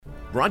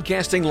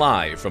Broadcasting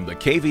live from the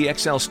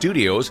KVXL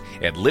studios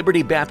at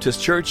Liberty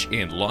Baptist Church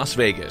in Las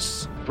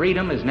Vegas.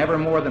 Freedom is never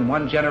more than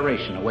one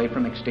generation away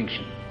from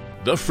extinction.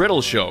 The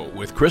Friddle Show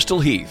with Crystal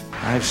Heath.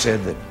 I've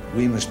said that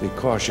we must be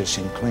cautious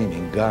in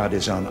claiming God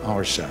is on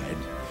our side.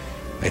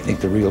 I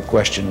think the real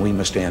question we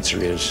must answer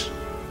is,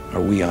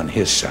 are we on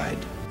His side?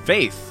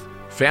 Faith,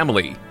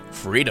 family,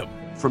 freedom.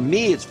 For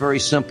me, it's very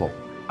simple.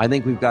 I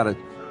think we've got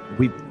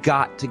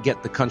to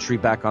get the country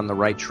back on the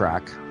right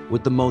track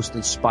with the most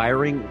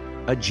inspiring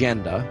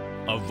agenda.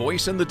 A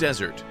voice in the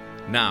desert.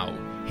 Now,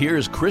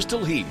 here's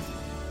Crystal Heath.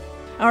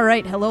 All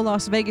right. Hello,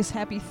 Las Vegas.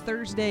 Happy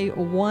Thursday,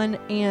 one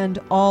and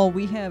all.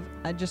 We have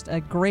just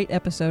a great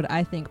episode,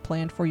 I think,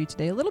 planned for you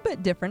today. A little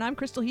bit different. I'm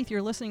Crystal Heath.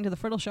 You're listening to The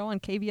Friddle Show on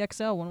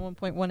KVXL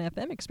 101.1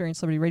 FM,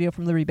 Experience Liberty Radio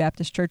from Liberty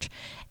Baptist Church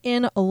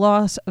in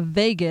Las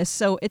Vegas.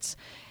 So it's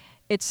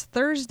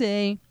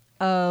Thursday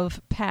of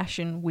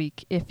Passion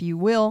Week, if you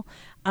will.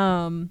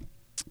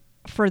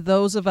 For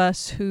those of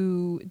us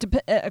who...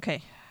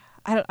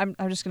 I'm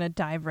just going to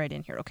dive right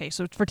in here. Okay,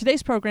 so for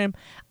today's program,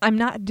 I'm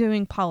not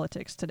doing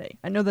politics today.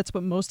 I know that's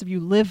what most of you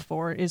live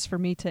for, is for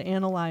me to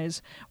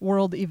analyze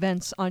world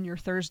events on your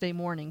Thursday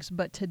mornings.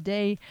 But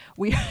today,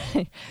 we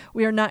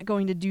are not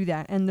going to do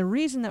that. And the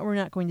reason that we're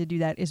not going to do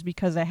that is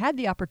because I had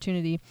the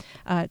opportunity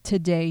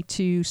today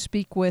to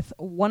speak with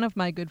one of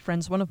my good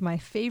friends, one of my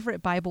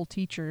favorite Bible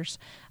teachers,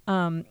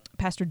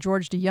 Pastor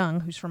George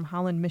DeJong, who's from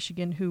Holland,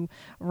 Michigan, who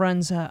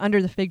runs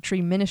Under the Fig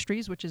Tree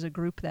Ministries, which is a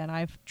group that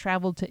I've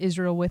traveled to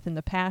Israel with in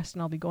the past,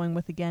 and I'll be going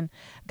with again,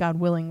 God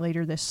willing,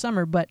 later this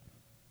summer. But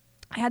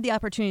I had the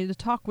opportunity to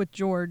talk with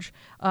George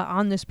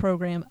on this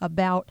program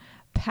about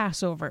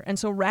Passover. And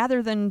so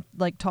rather than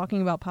like talking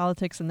about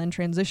politics and then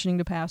transitioning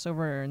to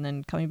Passover and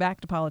then coming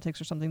back to politics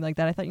or something like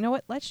that, I thought, you know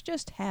what, let's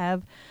just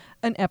have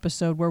an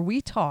episode where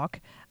we talk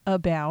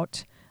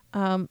about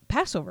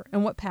Passover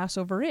and what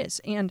Passover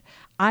is. And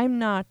I'm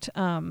not...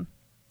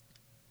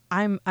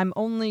 I'm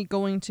only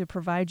going to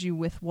provide you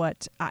with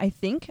what I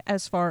think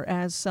as far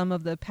as some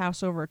of the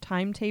Passover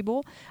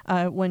timetable.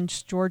 When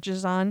George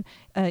is on,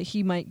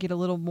 he might get a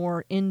little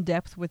more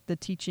in-depth with the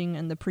teaching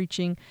and the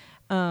preaching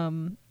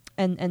and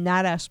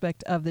that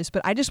aspect of this.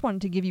 But I just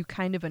wanted to give you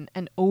kind of an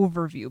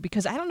overview,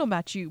 because I don't know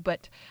about you,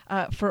 but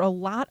for a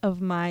lot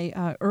of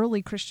my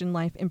early Christian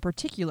life in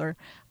particular,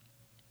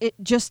 it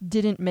just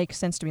didn't make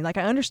sense to me. Like,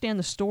 I understand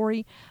the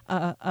story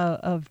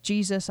of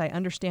Jesus. I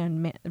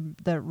understand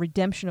the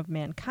redemption of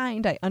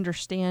mankind. I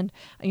understand,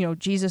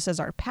 Jesus as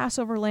our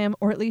Passover lamb,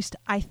 or at least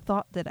I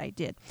thought that I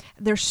did.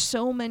 There's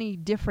so many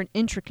different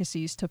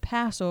intricacies to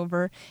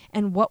Passover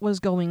and what was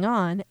going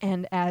on.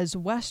 And as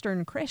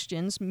Western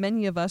Christians,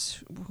 many of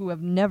us who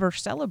have never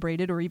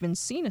celebrated or even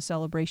seen a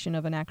celebration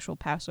of an actual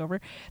Passover,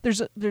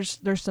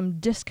 there's some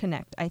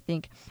disconnect, I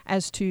think,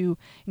 as to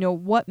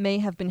what may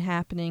have been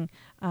happening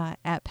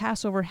at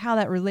Passover, how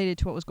that related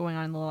to what was going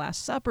on in the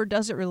Last Supper.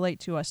 Does it relate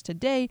to us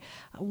today?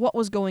 What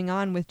was going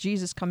on with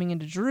Jesus coming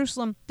into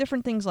Jerusalem?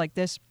 Different things like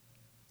this.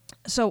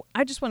 So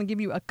I just want to give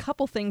you a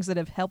couple things that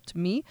have helped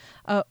me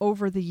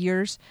over the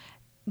years.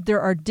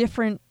 There are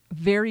different,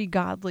 very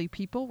godly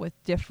people with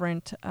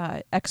different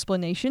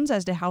explanations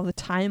as to how the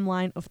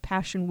timeline of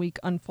Passion Week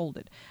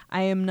unfolded.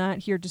 I am not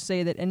here to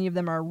say that any of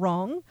them are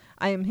wrong.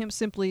 I am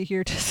simply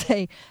here to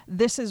say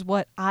this is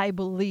what I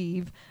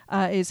believe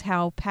is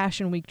how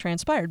Passion Week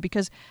transpired,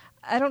 because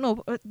I don't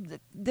know,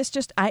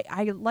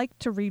 I like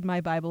to read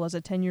my Bible as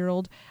a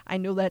 10-year-old. I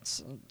know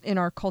that's in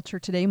our culture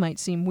today might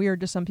seem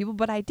weird to some people,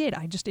 but I did.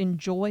 I just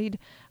enjoyed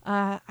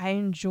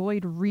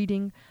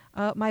reading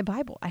my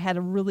Bible. I had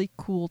a really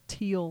cool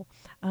teal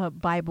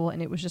Bible,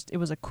 and it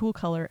was a cool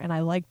color, and I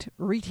liked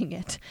reading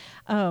it.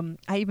 I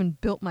even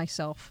built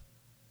myself,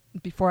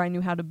 before I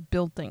knew how to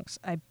build things,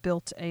 I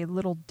built a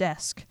little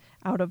desk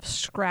out of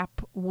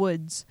scrap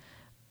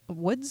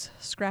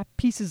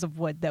pieces of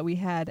wood that we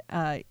had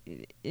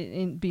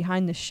in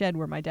behind the shed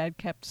where my dad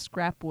kept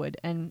scrap wood,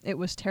 and it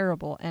was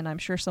terrible, and I'm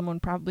sure someone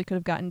probably could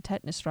have gotten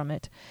tetanus from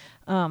it.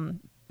 I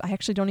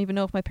actually don't even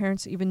know if my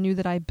parents even knew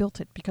that I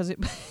built it, because it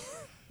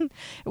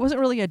it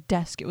wasn't really a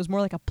desk. It was more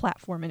like a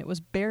platform, and it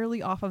was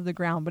barely off of the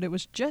ground, but it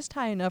was just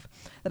high enough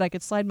that I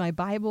could slide my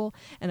Bible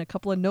and a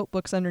couple of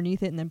notebooks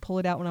underneath it and then pull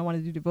it out when I wanted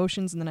to do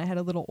devotions. And then I had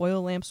a little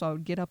oil lamp, so I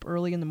would get up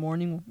early in the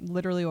morning,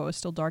 literally while it was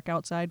still dark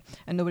outside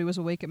and nobody was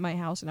awake at my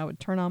house, and I would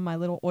turn on my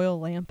little oil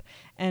lamp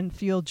and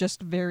feel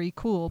just very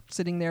cool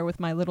sitting there with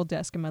my little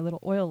desk and my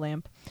little oil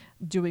lamp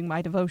doing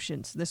my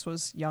devotions. This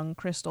was young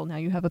Crystal. Now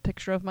you have a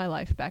picture of my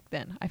life back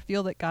then. I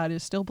feel that God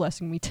is still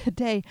blessing me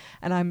today,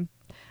 and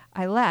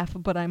I laugh,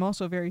 but I'm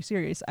also very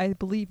serious. I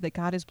believe that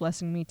God is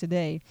blessing me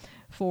today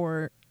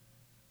for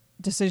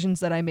decisions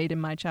that I made in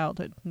my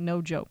childhood.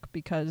 No joke,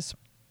 because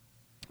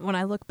when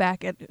I look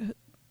back at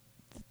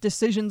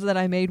decisions that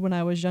I made when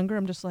I was younger,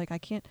 I'm just like,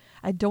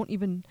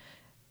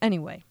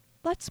 anyway,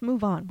 let's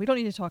move on. We don't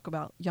need to talk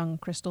about young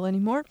Crystal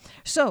anymore.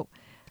 So,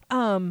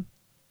 where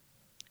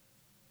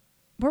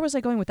was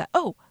I going with that?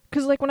 Oh,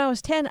 Because like when I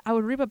was 10, I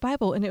would read my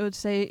Bible and it would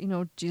say,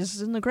 Jesus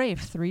is in the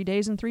grave 3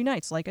 days and 3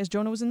 nights, like as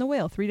Jonah was in the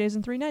whale 3 days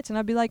and 3 nights. And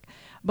I'd be like,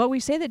 but we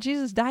say that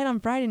Jesus died on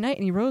Friday night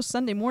and he rose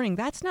Sunday morning.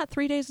 That's not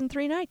 3 days and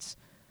 3 nights.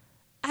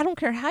 I don't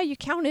care how you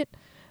count it,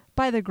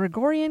 by the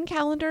Gregorian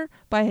calendar,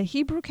 by a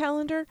Hebrew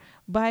calendar,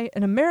 by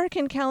an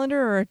American calendar,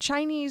 or a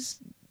Chinese,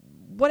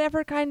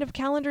 whatever kind of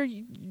calendar.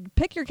 You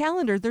pick your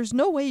calendar. There's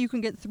no way you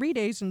can get 3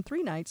 days and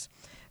 3 nights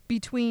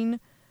between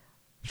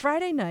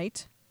Friday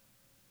night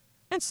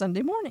and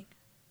Sunday morning.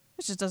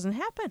 It just doesn't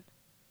happen.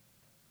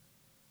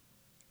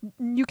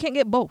 You can't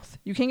get both.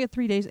 You can't get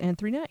 3 days and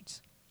 3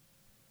 nights.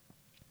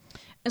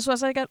 And so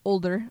as I got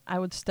older, I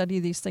would study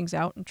these things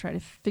out and try to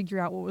figure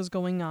out what was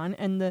going on.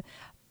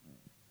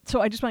 So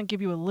I just want to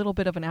give you a little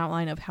bit of an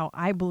outline of how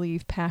I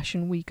believe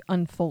Passion Week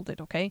unfolded,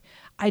 okay?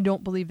 I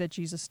don't believe that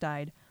Jesus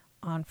died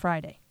on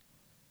Friday.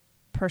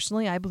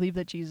 Personally, I believe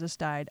that Jesus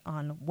died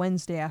on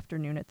Wednesday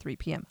afternoon at 3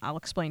 p.m. I'll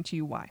explain to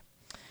you why.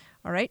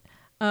 All right?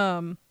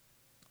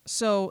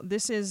 So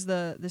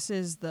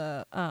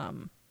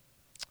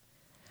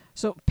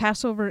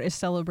Passover is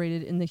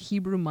celebrated in the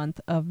Hebrew month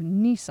of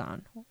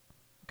Nisan,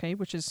 okay,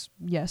 which is,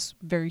 yes,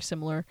 very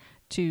similar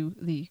to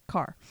the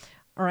car.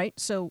 All right,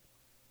 so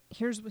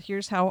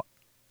here's how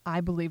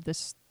I believe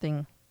this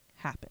thing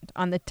happened.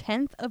 On the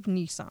 10th of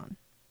Nisan,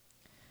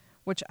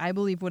 which I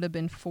believe would have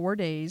been 4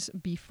 days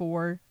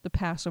before the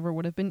Passover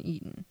would have been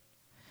eaten,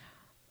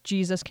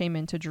 Jesus came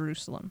into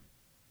Jerusalem.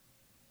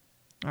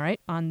 All right,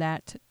 on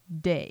that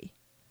day.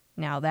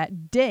 Now,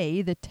 that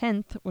day, the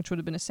 10th, which would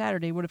have been a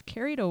Saturday, would have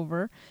carried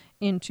over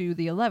into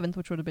the 11th,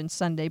 which would have been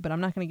Sunday, but I'm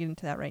not going to get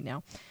into that right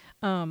now.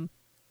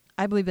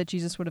 I believe that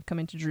Jesus would have come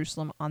into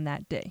Jerusalem on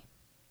that day.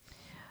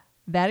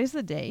 That is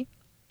the day,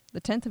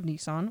 the 10th of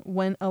Nisan,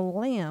 when a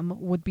lamb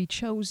would be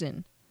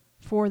chosen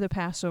for the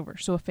Passover.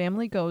 So a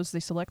family goes, they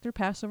select their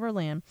Passover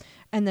lamb,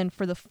 and then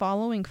for the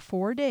following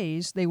 4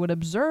 days, they would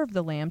observe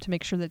the lamb to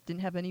make sure that it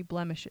didn't have any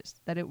blemishes,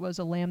 that it was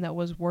a lamb that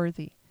was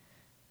worthy.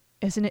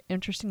 Isn't it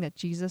interesting that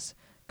Jesus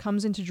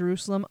comes into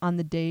Jerusalem on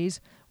the days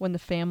when the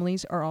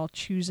families are all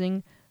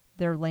choosing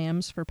their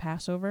lambs for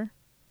Passover?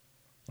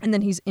 And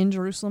then he's in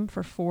Jerusalem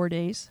for 4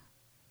 days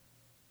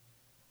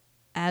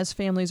as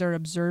families are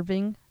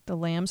observing the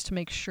lambs to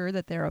make sure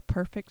that they're a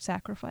perfect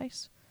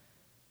sacrifice.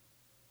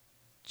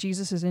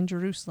 Jesus is in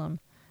Jerusalem.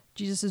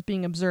 Jesus is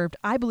being observed.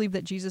 I believe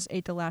that Jesus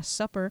ate the Last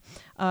Supper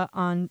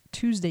on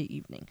Tuesday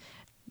evening.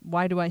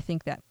 Why do I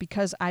think that?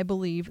 Because I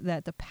believe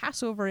that the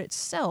Passover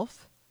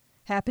itself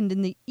happened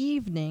in the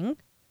evening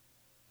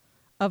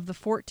of the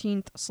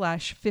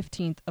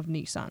 14th/15th of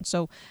Nisan.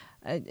 So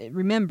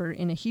remember,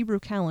 in a Hebrew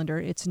calendar,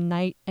 it's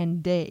night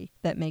and day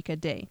that make a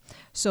day.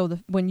 So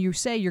when you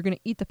say you're going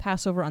to eat the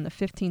Passover on the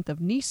 15th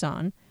of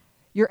Nisan,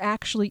 you're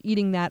actually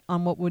eating that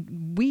on what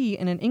we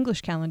in an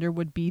English calendar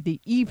would be the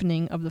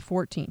evening of the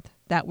 14th.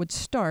 That would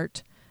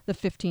start the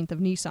 15th of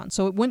Nisan.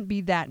 So it wouldn't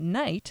be that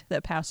night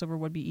that Passover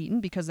would be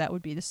eaten, because that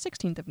would be the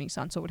 16th of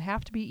Nisan. So it would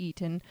have to be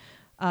eaten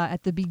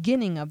at the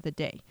beginning of the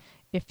day,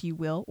 if you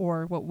will,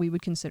 or what we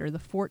would consider the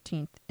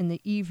 14th in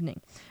the evening.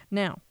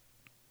 Now,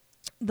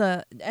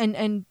 the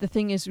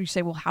thing is, we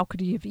say, well, how could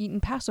he have eaten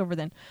Passover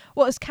then?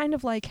 Well, it's kind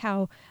of like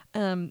how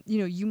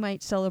you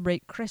might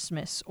celebrate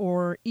Christmas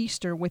or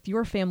Easter with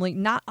your family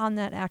not on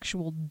that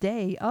actual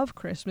day of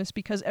Christmas,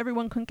 because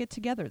everyone couldn't get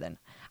together then.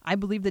 I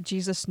believe that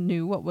Jesus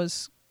knew what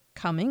was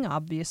coming,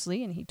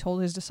 obviously, and he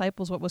told his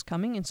disciples what was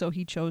coming, and so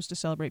he chose to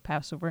celebrate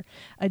Passover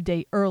a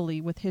day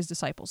early with his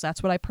disciples.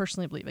 That's what I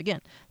personally believe.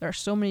 Again, there are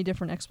so many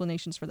different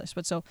explanations for this,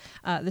 but so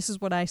this is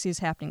what I see is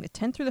happening. The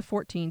 10th through the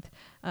 14th,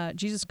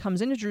 Jesus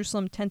comes into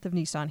Jerusalem, 10th of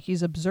Nisan.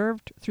 He's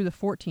observed through the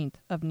 14th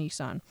of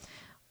Nisan.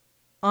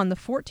 On the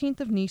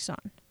 14th of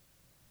Nisan,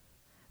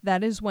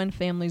 that is when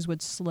families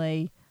would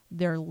slay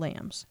their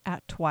lambs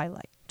at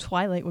twilight.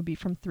 Twilight would be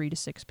from 3 to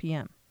 6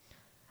 p.m.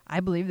 I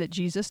believe that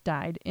Jesus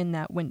died in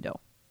that window,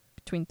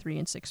 between 3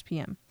 and 6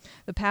 p.m.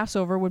 The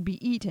Passover would be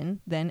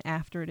eaten then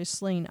after it is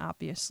slain,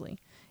 obviously,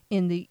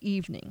 in the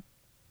evening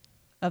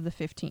of the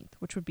 15th,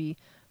 which would be,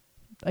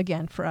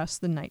 again, for us,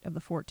 the night of the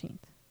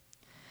 14th.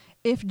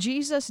 If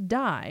Jesus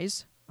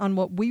dies on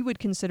what we would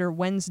consider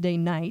Wednesday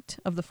night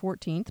of the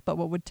 14th, but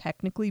what would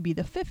technically be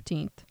the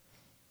 15th,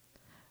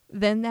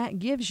 then that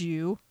gives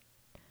you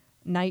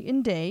night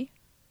and day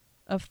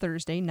of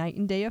Thursday, night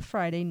and day of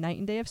Friday, night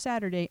and day of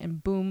Saturday,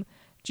 and boom,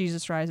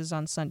 Jesus rises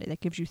on Sunday. That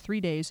gives you 3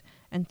 days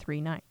and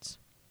 3 nights.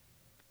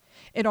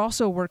 It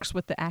also works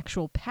with the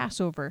actual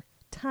Passover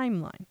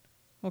timeline.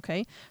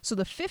 Okay? So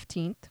the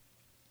 15th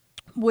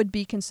would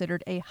be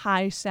considered a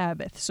high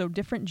Sabbath. So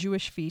different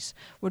Jewish feasts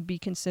would be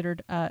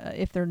considered,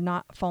 if they're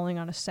not falling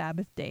on a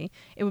Sabbath day,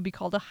 it would be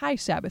called a high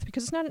Sabbath,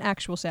 because it's not an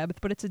actual Sabbath,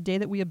 but it's a day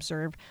that we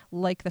observe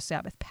like the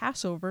Sabbath.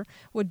 Passover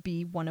would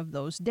be one of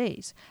those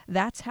days.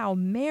 That's how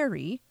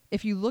Mary,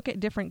 if you look at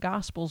different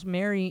Gospels,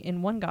 Mary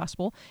in one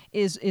Gospel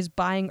is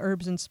buying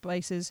herbs and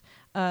spices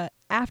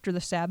after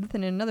the Sabbath,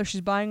 and in another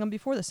she's buying them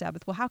before the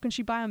Sabbath. Well, how can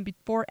she buy them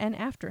before and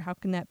after? How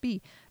can that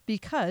be?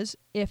 Because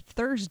if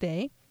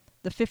Thursday,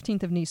 the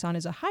 15th of Nisan,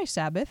 is a high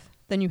Sabbath,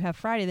 then you have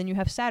Friday, then you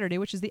have Saturday,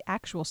 which is the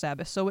actual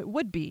Sabbath. So it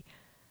would be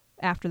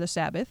after the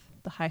Sabbath,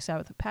 the high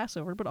Sabbath of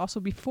Passover, but also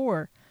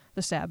before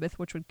the Sabbath,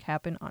 which would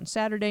happen on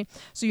Saturday.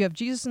 So you have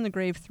Jesus in the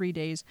grave 3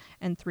 days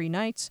and 3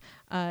 nights.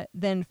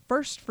 Then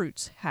first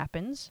fruits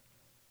happens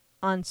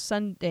on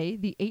Sunday,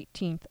 the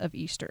 18th of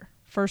Easter.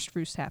 First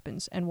fruits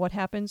happens. And what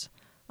happens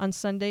on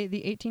Sunday,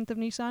 the 18th of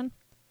Nisan?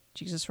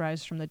 Jesus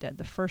rises from the dead,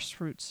 the first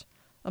fruits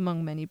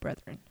among many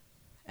brethren.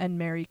 And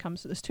Mary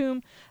comes to this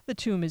tomb. The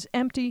tomb is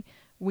empty.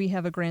 We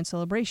have a grand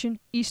celebration.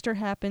 Easter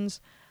happens.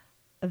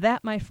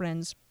 That, my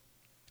friends,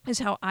 is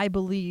how I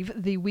believe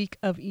the week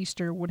of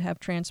Easter would have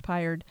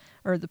transpired,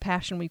 or the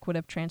Passion Week would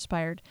have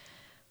transpired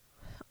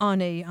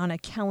on a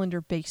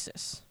calendar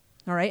basis.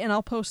 All right, and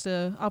I'll post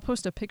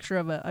a picture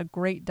of a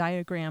great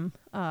diagram.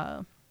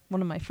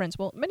 One of my friends,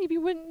 well, many of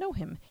you wouldn't know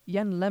him,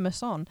 Yen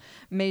Lemasson,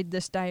 made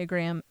this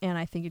diagram, and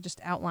I think it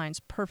just outlines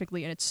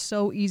perfectly, and it's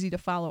so easy to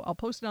follow. I'll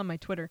post it on my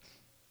Twitter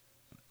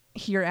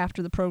here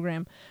after the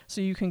program,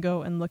 so you can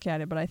go and look at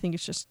it, but I think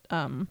it's just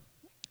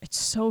it's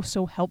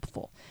so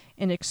helpful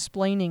in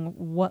explaining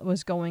what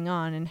was going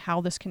on and how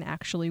this can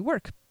actually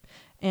work.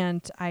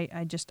 And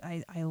I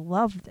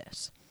love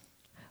this.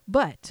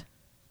 But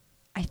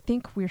I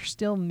think we're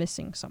still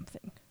missing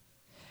something.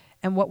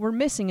 And what we're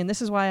missing, and this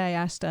is why I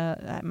asked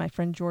my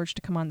friend George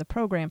to come on the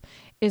program,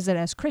 is that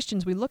as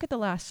Christians, we look at the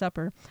Last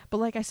Supper, but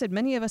like I said,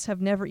 many of us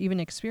have never even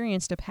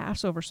experienced a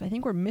Passover, so I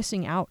think we're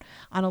missing out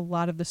on a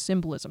lot of the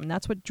symbolism. And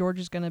that's what George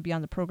is going to be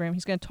on the program.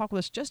 He's going to talk with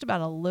us just about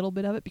a little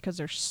bit of it, because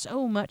there's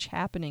so much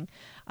happening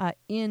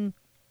in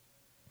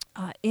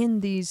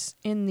these.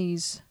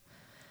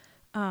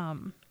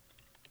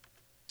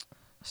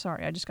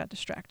 Sorry, I just got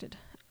distracted.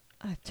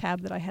 A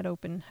tab that I had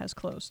open has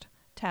closed.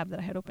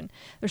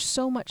 There's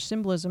so much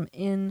symbolism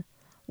in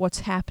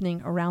what's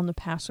happening around the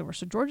Passover.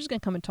 So George is going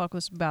to come and talk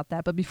with us about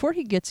that. But before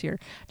he gets here,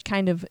 to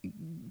kind of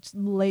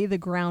lay the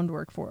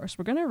groundwork for us,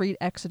 we're going to read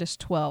Exodus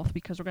 12,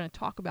 because we're going to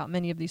talk about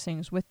many of these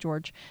things with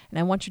George, and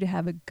I want you to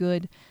have a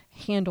good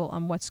handle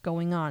on what's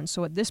going on.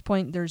 So at this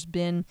point, there's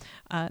been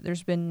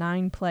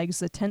 9 plagues.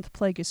 The 10th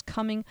plague is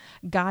coming.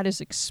 God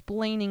is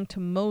explaining to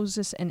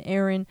Moses and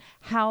Aaron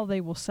how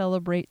they will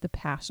celebrate the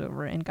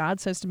Passover. And God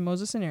says to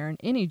Moses and Aaron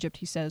in Egypt,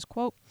 he says,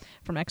 quote,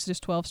 from Exodus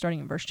 12, starting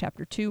in verse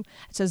chapter 2,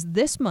 it says,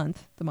 "This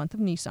month, the month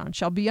of Nisan,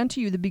 shall be unto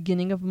you the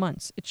beginning of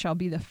months. It shall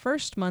be the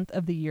first month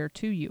of the year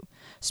to you.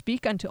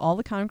 Speak unto all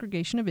the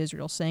congregation of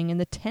Israel, saying, in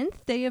the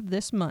 10th day of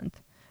this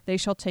month they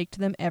shall take to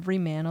them every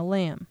man a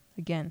lamb."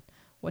 Again,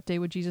 what day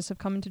would Jesus have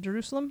come into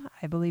Jerusalem?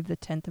 I believe the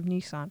 10th of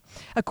Nisan.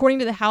 "According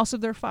to the house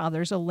of their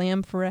fathers, a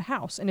lamb for a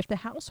house. And if the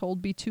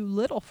household be too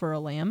little for a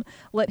lamb,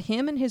 let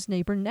him and his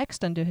neighbor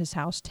next unto his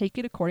house take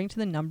it according to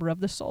the number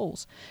of the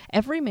souls.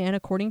 Every man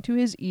according to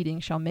his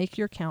eating shall make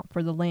your count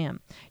for the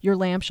lamb. Your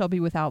lamb shall be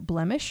without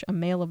blemish, a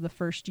male of the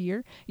first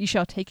year. Ye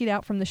shall take it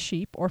out from the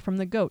sheep or from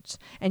the goats,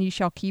 and ye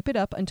shall keep it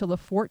up until the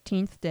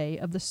 14th day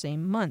of the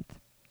same month.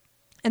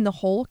 And the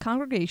whole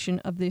congregation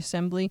of the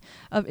assembly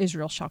of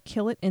Israel shall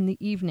kill it in the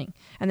evening.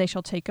 And they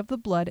shall take of the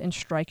blood and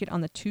strike it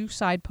on the 2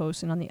 side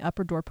posts and on the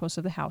upper doorposts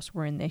of the house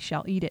wherein they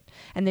shall eat it.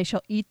 And they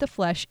shall eat the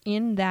flesh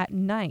in that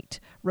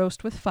night,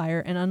 roast with fire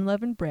and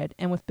unleavened bread,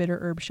 and with bitter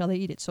herbs shall they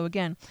eat it." So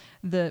again,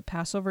 the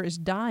Passover is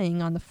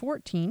dying on the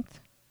 14th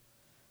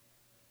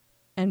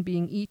and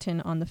being eaten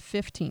on the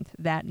 15th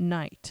that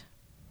night,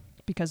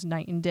 because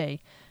night and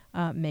day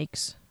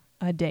makes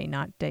a day,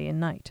 not day and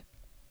night.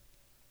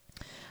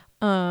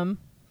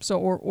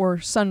 Or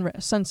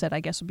sunset, I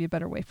guess would be a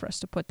better way for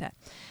us to put that.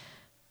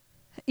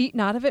 "Eat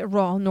not of it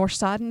raw, nor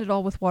sodden it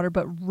all with water,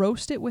 but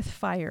roast it with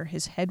fire,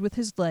 his head with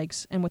his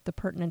legs, and with the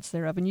purtenance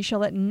thereof. And you shall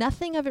let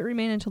nothing of it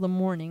remain until the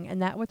morning,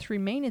 and that which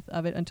remaineth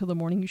of it until the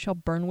morning you shall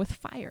burn with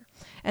fire.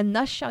 And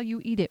thus shall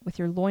you eat it, with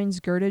your loins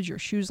girded, your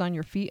shoes on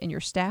your feet, and your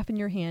staff in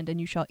your hand,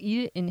 and you shall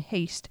eat it in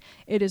haste.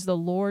 It is the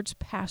Lord's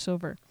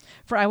Passover.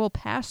 For I will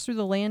pass through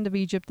the land of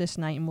Egypt this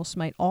night, and will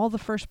smite all the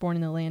firstborn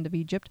in the land of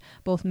Egypt,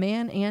 both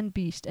man and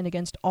beast, and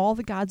against all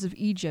the gods of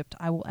Egypt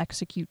I will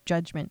execute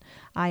judgment.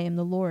 I am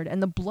the Lord.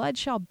 And the blood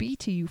shall be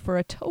to you for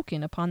a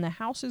token upon the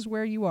houses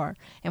where you are.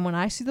 And when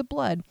I see the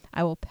blood,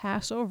 I will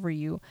pass over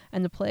you,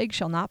 and the plague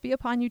shall not be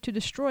upon you to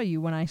destroy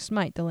you when I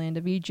smite the land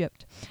of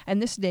Egypt.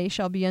 And this day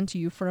shall be unto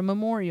you for a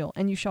memorial,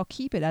 and you shall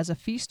keep it as a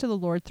feast to the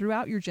Lord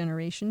throughout your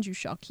generations. You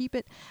shall keep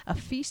it a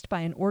feast by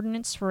an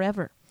ordinance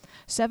forever.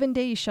 7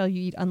 days shall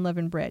you eat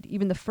unleavened bread.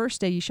 Even the first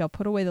day you shall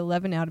put away the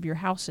leaven out of your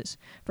houses.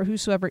 For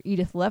whosoever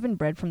eateth leavened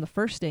bread from the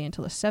first day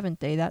until the 7th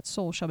day, that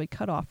soul shall be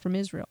cut off from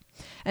Israel.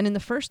 And in the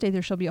first day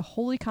there shall be a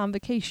holy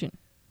convocation,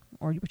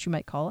 or what you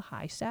might call a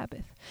high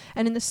Sabbath.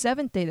 And in the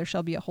 7th day there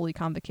shall be a holy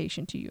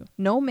convocation to you.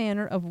 No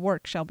manner of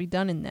work shall be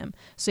done in them,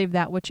 save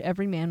that which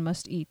every man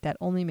must eat, that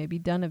only may be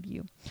done of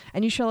you.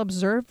 And you shall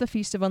observe the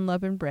feast of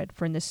unleavened bread,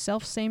 for in this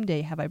selfsame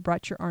day have I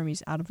brought your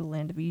armies out of the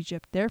land of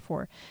Egypt.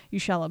 Therefore you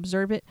shall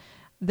observe it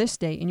this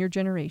day in your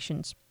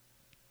generations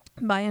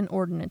by an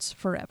ordinance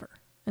forever."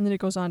 And then it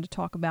goes on to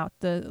talk about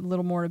a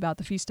little more about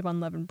the Feast of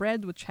Unleavened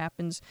Bread, which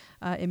happens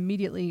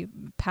immediately.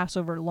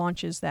 Passover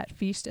launches that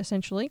feast,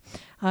 essentially.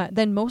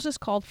 Then Moses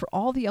called for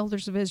all the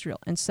elders of Israel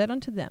and said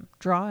unto them,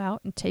 Draw out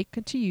and take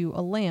unto you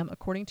a lamb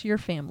according to your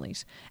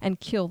families,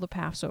 and kill the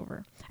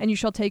Passover. And you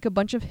shall take a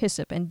bunch of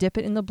hyssop and dip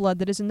it in the blood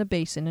that is in the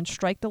basin, and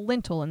strike the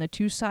lintel and the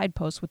 2 side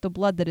posts with the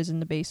blood that is in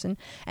the basin.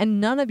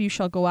 And none of you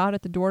shall go out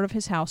at the door of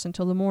his house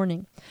until the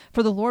morning.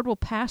 For the Lord will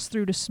pass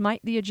through to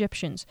smite the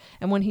Egyptians.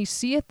 And when he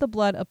seeth the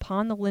blood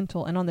upon the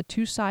lintel and on the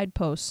 2 side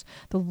posts,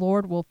 the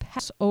Lord will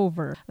pass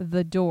over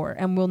the door,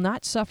 and will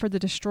not suffer the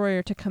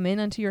destroyer to come in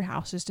unto your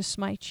houses to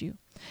smite you.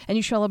 And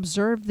you shall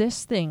observe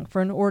this thing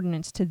for an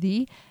ordinance to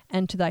thee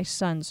and to thy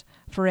sons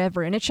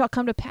forever. And it shall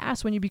come to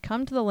pass, when you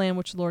become to the land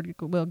which the Lord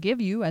will give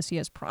you, as he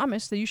has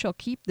promised, that you shall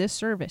keep this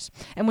service.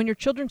 And when your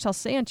children shall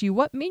say unto you,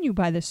 What mean you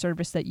by this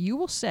service? That you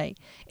will say,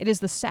 It is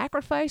the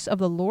sacrifice of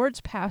the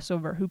Lord's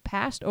Passover, who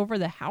passed over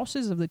the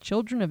houses of the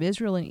children of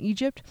Israel in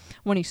Egypt,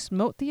 when he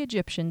smote the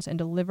Egyptians and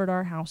delivered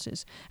our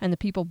houses. And the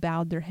people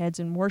bowed their heads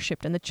and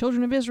worshipped. And the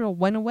children of Israel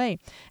went away,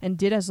 and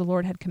did as the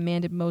Lord had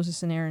commanded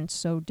Moses and Aaron,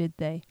 so did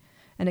they.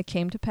 And it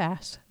came to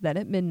pass that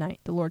at midnight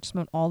the Lord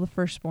smote all the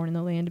firstborn in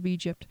the land of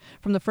Egypt,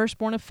 from the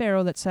firstborn of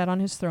Pharaoh that sat on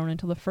his throne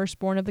until the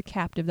firstborn of the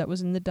captive that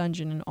was in the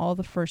dungeon, and all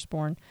the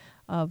firstborn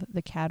of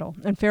the cattle.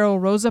 And Pharaoh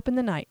rose up in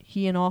the night,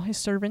 he and all his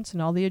servants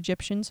and all the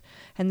Egyptians,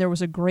 and there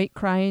was a great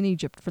cry in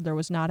Egypt, for there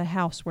was not a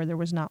house where there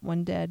was not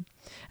one dead.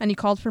 And he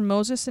called for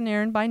Moses and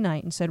Aaron by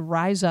night, and said,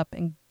 Rise up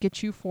and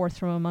get you forth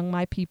from among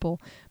my people,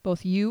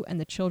 both you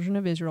and the children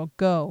of Israel.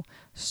 Go,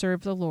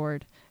 serve the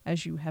Lord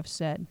as you have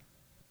said.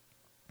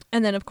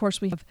 And then, of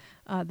course, we have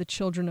the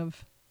children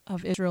of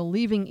Israel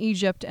leaving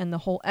Egypt, and the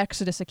whole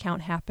Exodus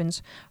account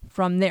happens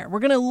from there.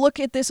 We're going to look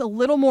at this a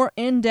little more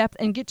in depth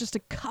and get just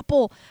a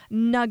couple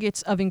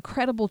nuggets of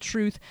incredible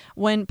truth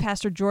when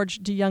Pastor George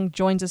DeJong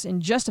joins us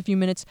in just a few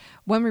minutes.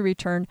 When we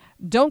return,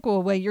 don't go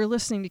away. You're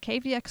listening to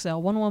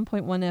KVXL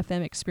 101.1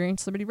 FM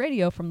Experience Liberty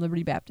Radio from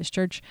Liberty Baptist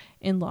Church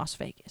in Las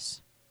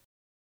Vegas.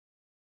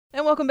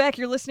 And welcome back.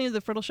 You're listening to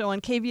The Friddle Show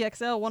on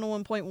KVXL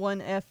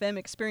 101.1 FM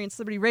Experience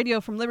Liberty Radio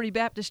from Liberty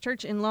Baptist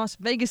Church in Las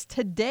Vegas.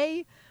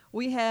 Today,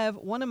 we have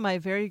one of my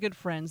very good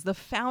friends, the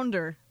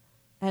founder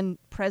and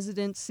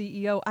president,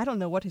 CEO. I don't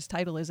know what his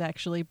title is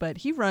actually, but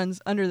he runs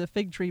under the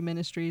Fig Tree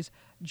Ministries.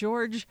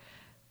 George,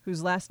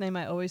 whose last name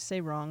I always say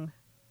wrong,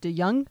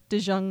 DeJong,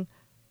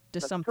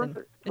 something.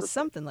 Perfect. It's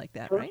something like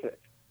that, Perfect. right?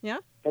 Yeah?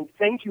 And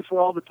thank you for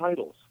all the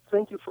titles.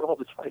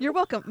 You're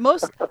welcome.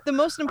 The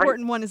most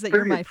important one is that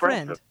you're my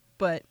friend,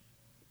 but...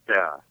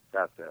 Yeah,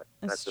 that's it.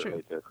 That's true.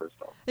 Right there,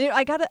 Crystal. You know,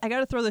 I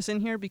gotta throw this in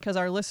here because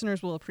our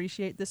listeners will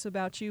appreciate this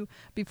about you.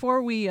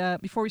 Before we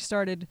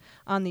started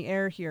on the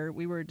air here,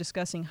 we were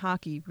discussing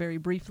hockey very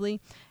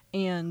briefly,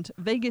 and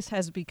Vegas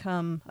has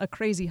become a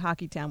crazy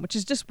hockey town, which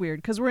is just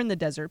weird because we're in the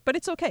desert, but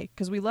it's okay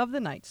because we love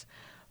the Knights.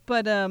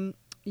 But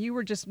you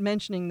were just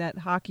mentioning that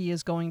hockey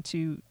is going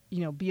to,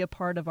 be a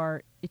part of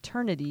our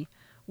eternity,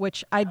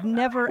 which I'd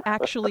never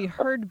actually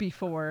heard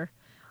before.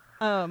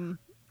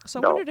 So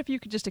I wondered if you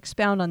could just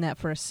expound on that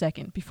for a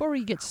second before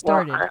we get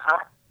started. Well,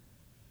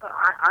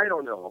 I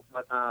don't know,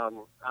 but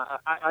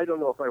I don't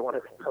know if I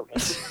want to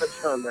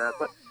touch on that.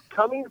 But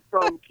coming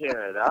from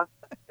Canada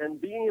and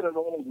being an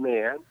old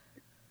man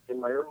in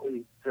my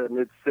early to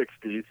mid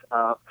 60s,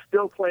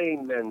 still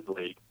playing men's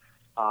league,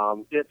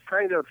 it's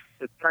kind of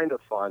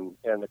fun,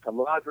 and the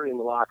camaraderie in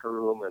the locker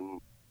room,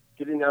 and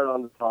getting out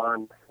on the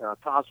pond,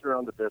 tossing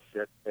around the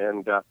biscuit,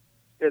 and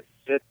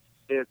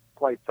it's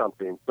quite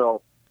something.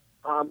 So.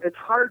 It's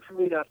hard for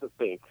me not to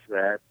think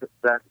that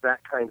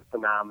kind of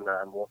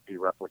phenomenon won't be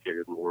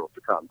replicated in the world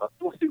to come. But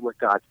we'll see what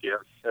God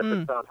gives. If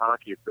it's not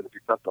hockey, it's going to be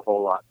something a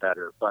whole lot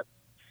better. But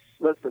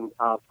listen,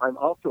 I'm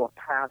also a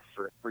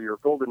pastor for your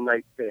Golden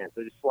Knights fans.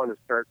 I just want to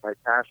start my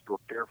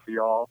pastoral care for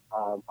y'all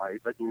by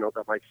letting you know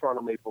that my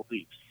Toronto Maple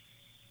Leafs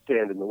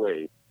stand in the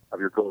way of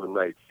your Golden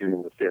Knights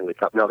getting the Stanley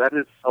Cup. Now, that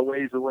is a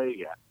ways away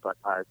yet, but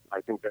I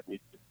think that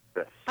needs to be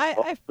fixed.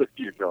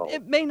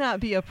 It may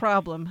not be a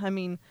problem. I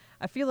mean,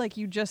 I feel like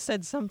you just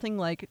said something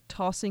like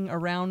tossing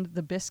around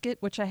the biscuit,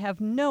 which I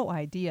have no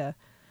idea.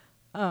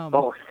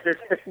 Well,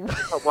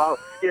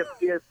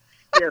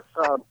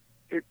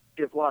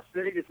 if Las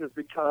Vegas has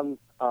become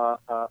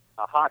a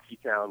hockey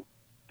town,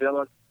 they'll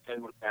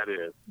understand what that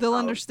is. They'll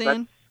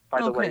understand?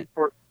 By the way,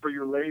 for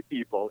your lay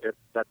people,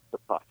 that's the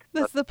puck.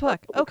 That's the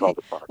puck. Okay.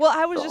 Well,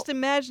 I was just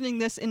imagining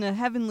this in a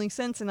heavenly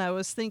sense, and I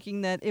was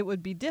thinking that it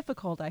would be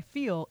difficult, I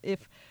feel,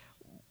 if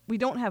we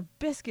don't have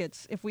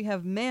biscuits, if we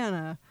have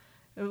manna.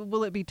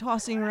 Will it be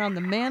tossing around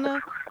the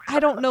manna? I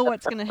don't know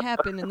what's going to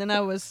happen. And then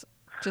I was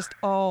just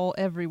all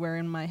everywhere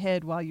in my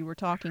head while you were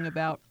talking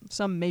about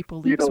some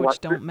Maple Leafs, which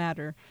don't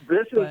matter.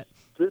 This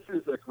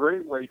is a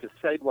great way to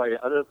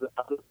segue out of the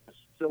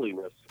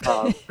silliness,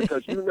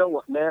 because you know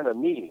what manna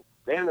means.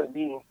 Manna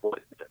means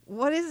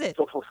what is it?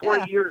 So for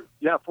 40 years,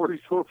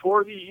 for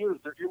 40 years,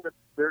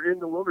 they're in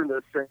the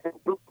wilderness saying,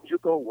 "You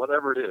go,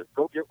 whatever it is,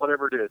 go get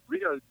whatever it is. We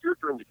got your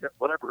turn to get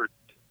whatever it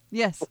is."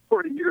 Yes. For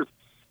 40 years,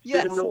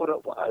 Yes. Didn't know what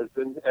it was.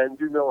 And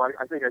you know,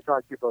 I think I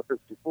talked to you about this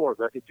before,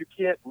 that if you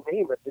can't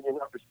name it, then you're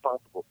not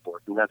responsible for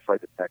it. And that's why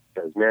the text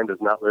says, man does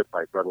not live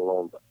by bread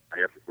alone, but by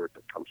every word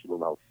that comes from the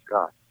mouth of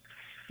God.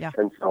 Yeah.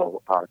 And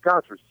so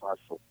God's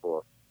responsible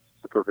for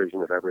the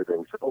provision of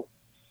everything.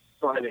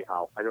 So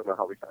anyhow, I don't know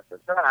how we got to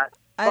that,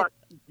 but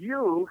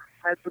you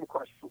had some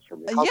questions for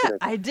me.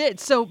 I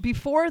did. So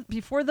before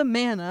the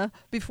manna,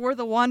 before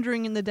the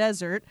wandering in the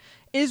desert,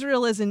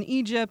 Israel is in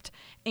Egypt,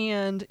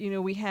 and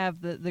we have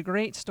the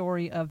great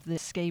story of the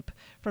escape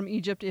from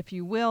Egypt, if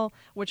you will,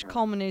 which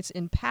culminates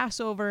in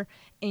Passover,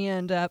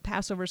 and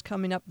Passover's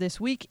coming up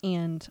this week,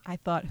 and I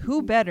thought,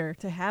 who better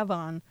to have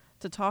on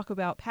to talk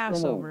about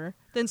Passover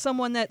than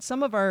someone that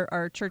some of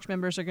our church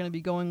members are going to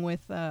be going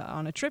with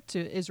on a trip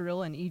to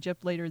Israel and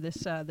Egypt later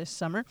this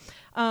summer.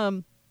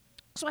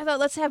 So I thought,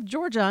 let's have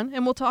George on,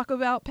 and we'll talk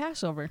about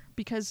Passover,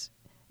 because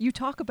you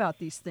talk about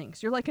these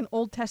things. You're like an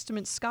Old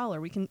Testament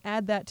scholar. We can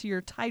add that to your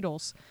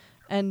titles.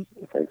 And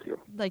thank you.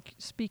 Like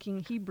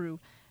speaking Hebrew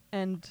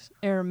and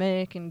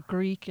Aramaic and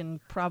Greek and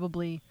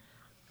probably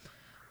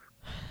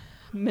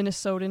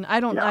Minnesotan. I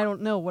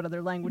don't know what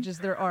other languages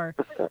there are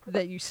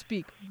that you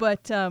speak.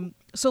 But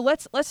so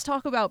let's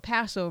talk about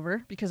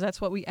Passover, because that's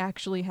what we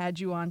actually had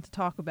you on to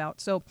talk about.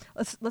 So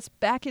let's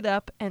back it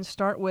up and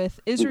start with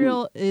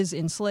Israel is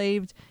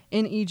enslaved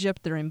in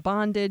Egypt. They're in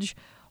bondage.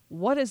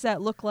 What does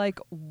that look like?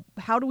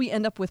 How do we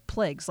end up with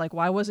plagues? Like,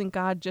 why wasn't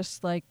God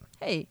just like,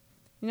 hey,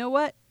 you know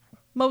what,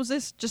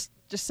 Moses, just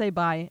say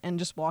bye and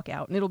just walk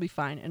out, and it'll be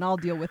fine, and I'll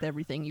deal with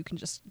everything. You can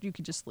just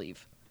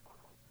leave.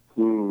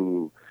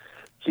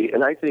 See,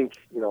 and I think,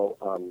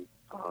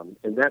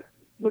 and that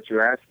what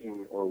you're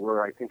asking, or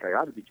where I think I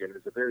ought to begin,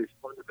 is a very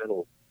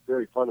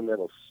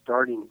fundamental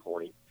starting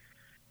point,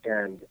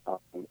 and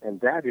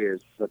that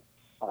is the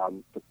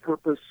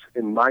purpose,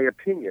 in my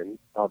opinion,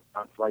 of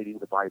writing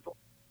the Bible,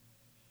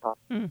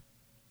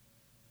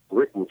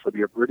 written for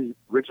the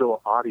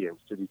original audience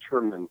to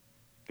determine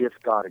if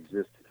God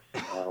existed.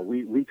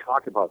 We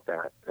talk about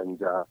that,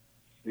 and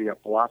we have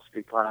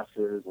philosophy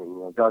classes,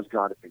 and does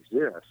God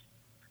exist?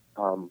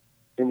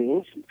 In the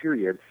ancient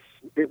period,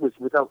 it was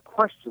without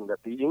question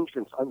that the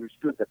ancients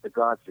understood that the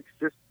gods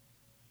existed.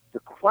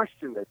 The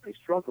question that they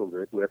struggled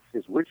with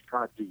is, which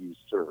God do you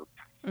serve?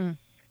 And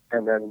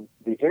then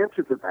the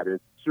answer to that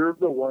is, serve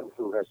the one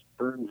who has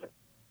earned it.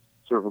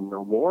 Serve him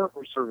no more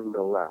or serve him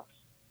no less.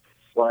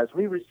 Well, as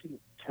we receive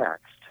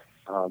text,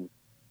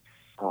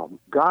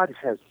 God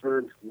has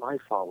earned my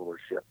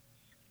followership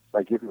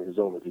by giving his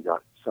only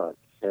begotten Son.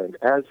 And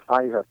as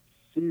I have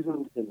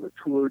seasoned and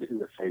matured in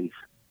the faith,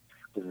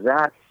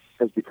 that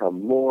has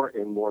become more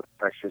and more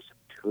precious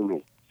to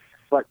me.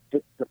 But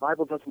the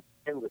Bible doesn't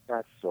end with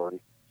that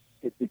story.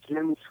 It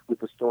begins with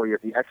the story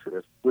of the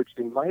Exodus, which,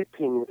 in my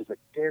opinion, is a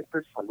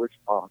canvas on which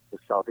the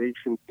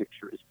salvation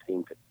picture is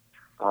painted.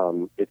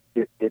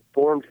 It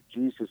formed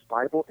Jesus'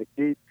 Bible.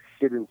 It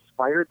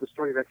inspired, the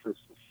story of Exodus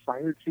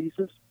inspired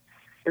Jesus,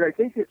 and I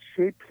think it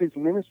shaped his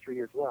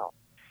ministry as well.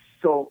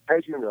 So,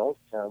 as you know,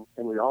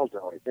 and we all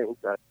know, I think,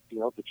 that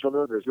the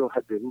children of Israel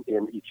had been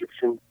in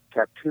Egyptian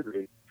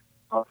captivity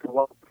for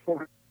well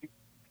before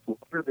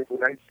the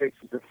United States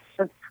was a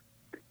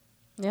century.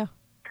 Yeah.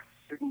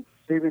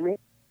 They remained.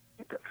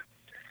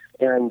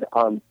 And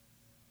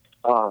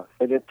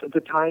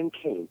the time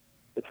came.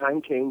 The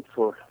time came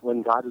for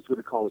when God was going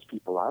to call his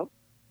people out.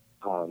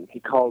 He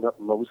called up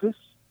Moses,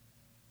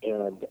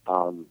 and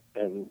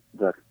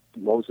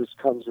Moses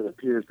comes and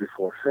appears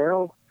before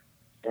Pharaoh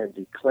and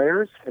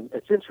declares. And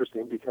it's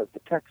interesting because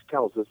the text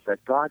tells us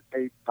that God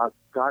said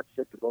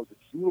to Moses,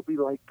 "You will be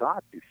like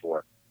God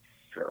before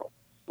Pharaoh,"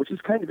 which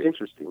is kind of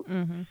interesting.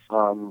 And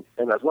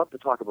I'd love to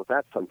talk about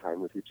that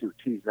sometime with you too,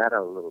 tease that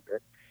out a little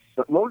bit.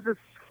 But Moses,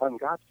 on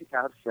God's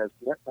behalf, says,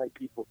 "Let my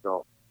people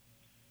go."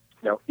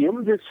 Now,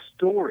 in this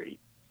story,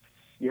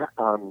 you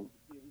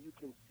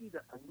can see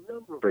that a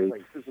number of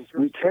places.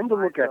 We tend to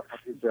look at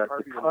the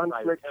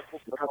conflict,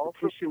 the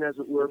competition, as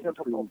it were,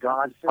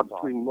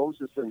 between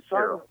Moses and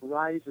Pharaoh.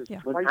 But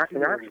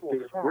in actual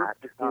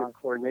fact, the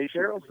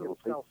coronation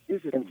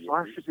and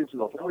flashes into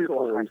the Holy of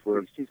Holies,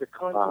 where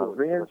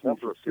ran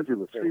into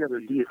the three other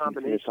deities,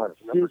 and it's on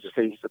his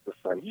face at the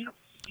sun.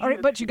 All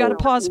right, but you got to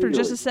pause for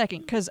just a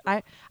second, because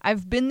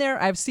I've been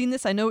there, I've seen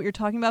this, I know what you're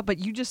talking about, but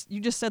you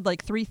just said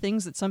like three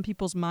things that some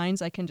people's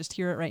minds, I can just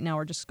hear it right now,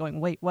 are just going,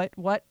 wait,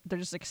 what? They're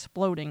just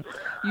exploding.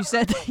 You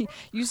said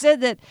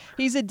that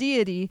he's a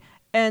deity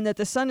and that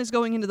the Son is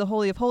going into the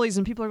Holy of Holies,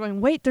 and people are going,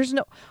 wait,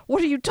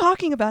 what are you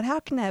talking about? How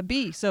can that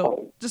be?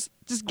 So just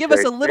give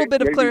us a little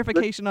bit of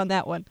clarification on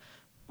that one.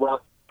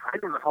 Well, I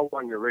don't know how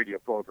long your radio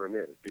program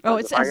is,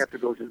 because if I have to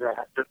go to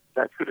that,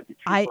 that's going to be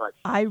too much.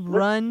 I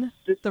run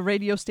the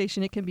radio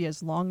station. It can be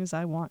as long as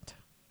I want.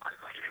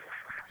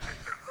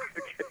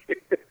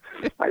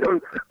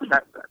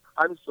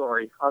 I'm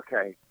sorry.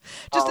 Okay.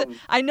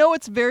 I know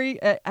it's very.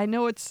 I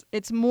know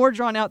it's more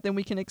drawn out than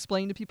we can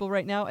explain to people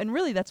right now, and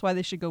really that's why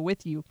they should go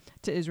with you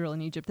to Israel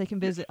and Egypt. They can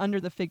visit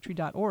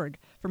underthefigtree.org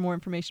for more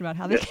information about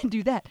how they can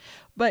do that.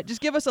 But just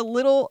give us a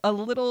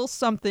little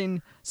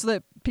something so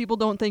that people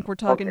don't think we're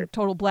talking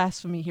total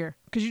blasphemy here.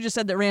 Because you just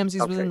said that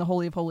Ramses was in the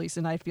Holy of Holies,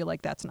 and I feel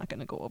like that's not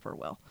going to go over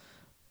well.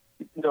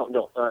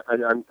 No.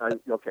 I'm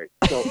okay.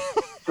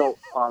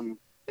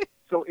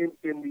 So in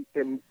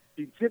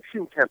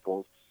Egyptian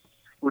temples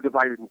were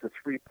divided into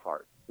three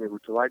parts. They were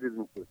divided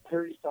into the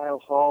peristyle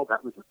hall.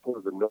 That was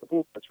for the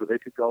nobles. That's where they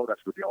could go.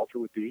 That's where the altar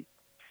would be.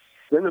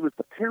 Then there was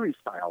the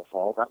peristyle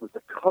hall. That was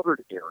the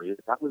covered area.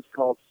 That was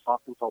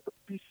often called the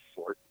feast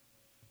court.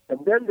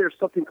 And then there's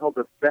something called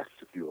the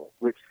vestibule,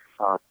 which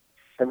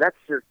and that's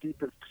their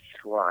deepest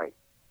shrine.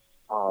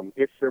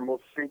 It's their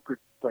most sacred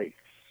place.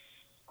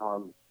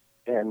 And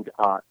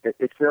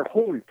it's their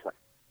holy place.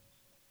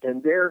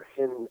 And there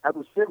in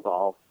Abu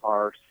Simbel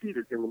are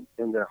seated in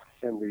the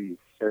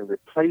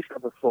place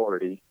of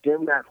authority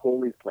in that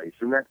holy place,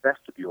 in that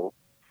vestibule,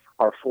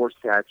 are four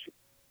statues,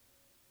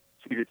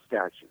 seated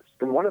statues.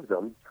 And one of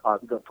them,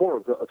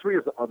 three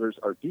of the others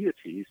are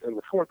deities, and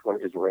the fourth one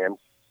is Ramses.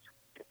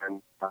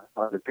 And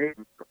on the day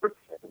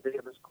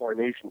of his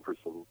coronation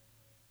proceedings,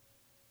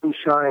 he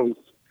shines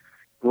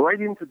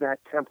right into that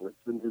temple. It's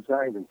been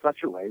designed in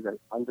such a way that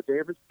on the day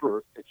of his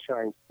birth, it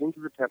shines into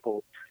the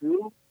temple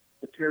through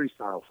the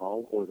peristyle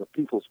hall, or the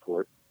people's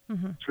court,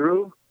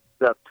 through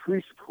the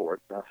priest court,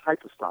 the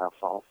hypostyle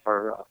hall,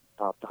 or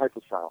the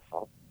hypostyle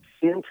hall,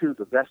 into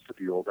the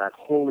vestibule, that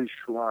holy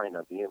shrine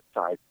on the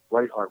inside,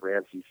 right on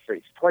Ramses'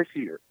 face, twice a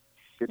year.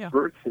 It's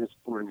birth and its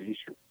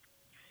coronation.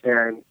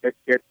 And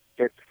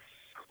it's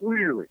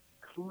clearly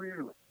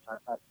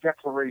a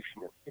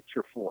declaration in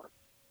picture form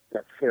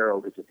that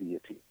Pharaoh is a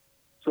deity.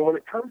 So when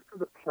it comes to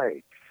the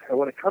plagues, and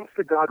when it comes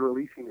to God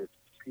releasing his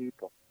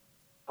people,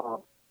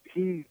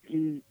 he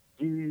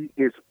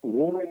is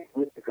warring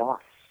with the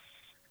gods.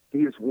 He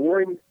is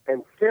warring,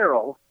 and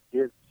Pharaoh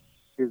is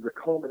the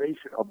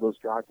culmination of those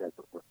gods, as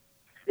it were.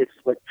 It's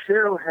like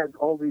Pharaoh has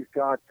all these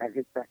gods at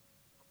his back.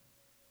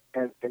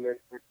 And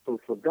so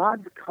for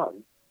God to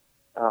come,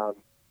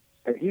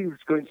 and he's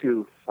going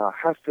to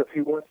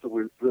he wants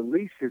to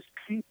release his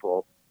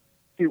people.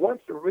 He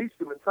wants to release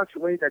them in such a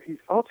way that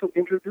he's also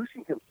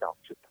introducing himself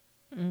to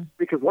them.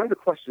 Because one of the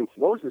questions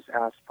Moses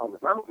asked on the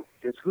mountain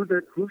is,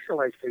 who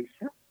shall I face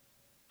him?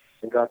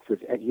 And God says,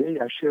 Ehyeh,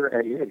 Asher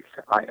Ehyeh.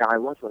 I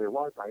was what I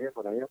was, I am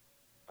what I am,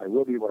 I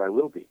will be what I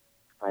will be.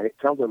 I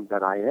tell them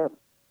that I am.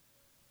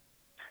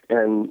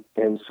 And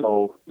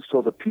so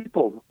the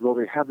people, though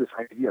they have this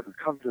idea of the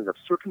covenant of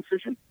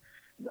circumcision,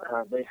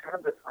 they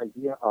have this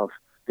idea of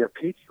their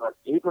patriarch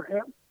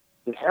Abraham.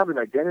 They have an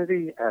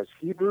identity as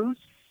Hebrews,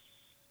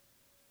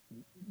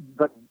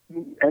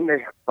 and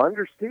they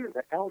understand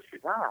that El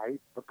Shaddai,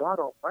 the God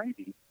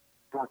Almighty,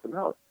 brought them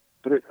out.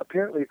 But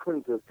apparently,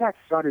 according to the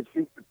text, God is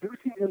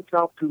introducing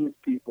himself to his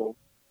people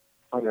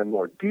on a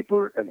more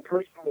deeper and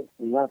personal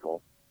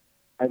level,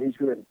 and he's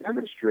going to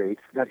demonstrate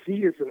that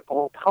he is an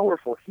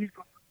all-powerful. He's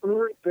going to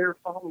earn their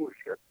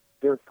followership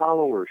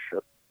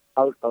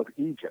out of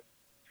Egypt.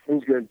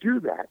 And he's going to do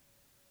that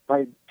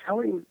by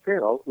telling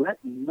Pharaoh,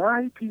 let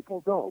my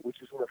people go,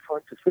 which is an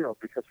affront to Pharaoh,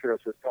 because Pharaoh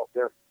says, no,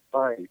 they're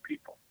my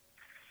people.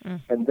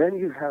 And then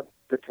you have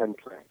the 10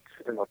 plagues.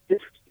 And what's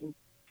interesting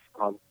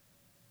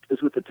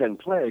is with the 10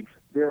 plagues,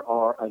 there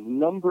are a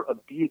number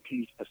of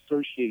deities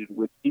associated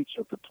with each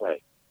of the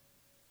plagues.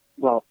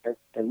 Well,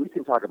 and we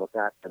can talk about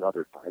that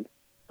another time.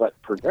 But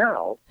for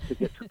now, to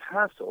get to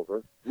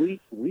Passover, we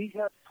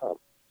have come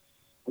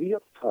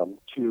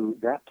to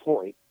that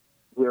point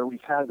where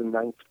we've had the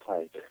 9th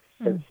plague,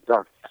 and it's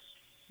darkness.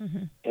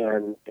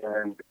 And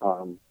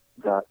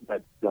the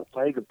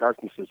plague of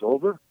darkness is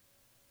over,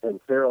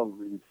 and Pharaoh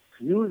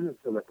refuses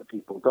to let the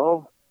people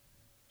go.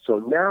 So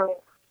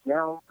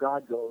now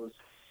God goes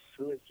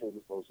through his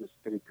servant Moses,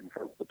 and he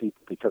confronts the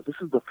people, because this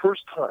is the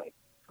first time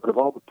out of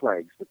all the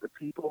plagues that the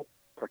people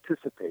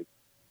participate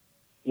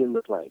in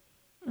the plague.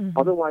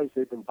 Otherwise,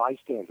 they've been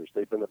bystanders,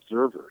 they've been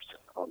observers,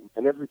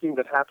 and everything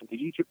that happened to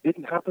Egypt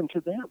didn't happen to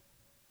them,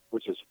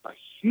 which is a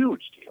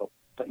huge deal.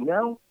 But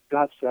now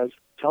God says,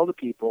 tell the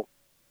people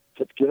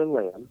to get a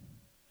lamb,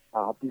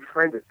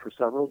 befriend it for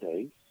several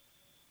days,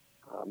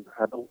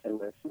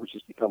 which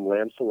has become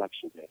Lamb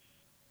Selection Day.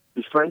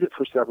 Befriend it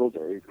for several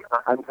days.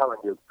 I'm telling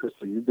you,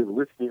 Crystal, you've been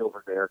with me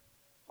over there.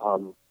 I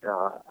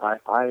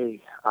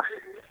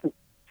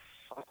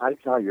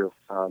tell you,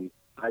 I'm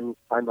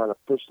on a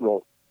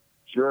personal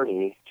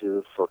journey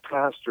for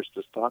pastors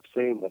to stop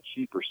saying that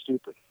sheep are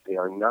stupid. They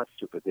are not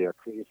stupid. They are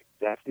created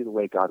exactly the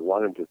way God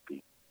wanted them to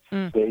be.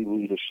 They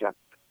need a shepherd.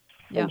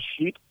 Yeah. And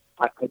sheep,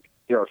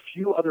 there are a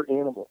few other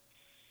animals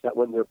that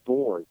when they're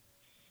born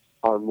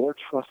are more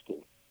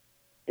trusting.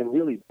 And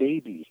really,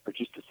 babies are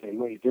just the same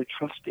way. They're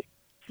trusting.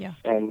 Yeah.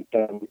 And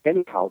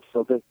anyhow,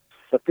 but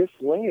this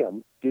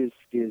lamb is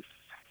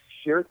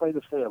shared by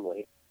the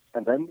family,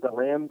 and then the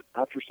lamb,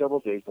 after several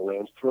days, the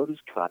lamb's throat is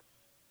cut,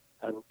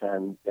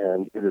 and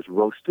it is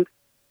roasted,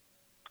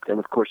 And,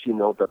 of course, you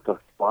know that the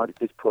blood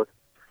is put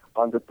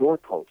on the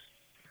doorpost.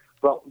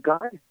 Well,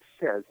 God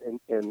says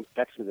in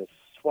Exodus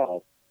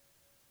 12,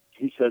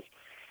 he says,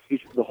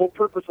 the whole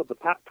purpose of the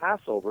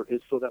Passover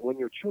is so that when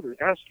your children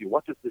ask you,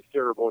 what does this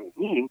ceremony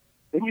mean,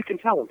 then you can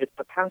tell them it's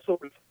the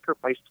Passover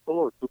sacrifice to the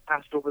Lord who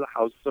passed over the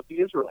houses of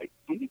the Israelites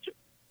in Egypt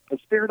and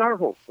spared our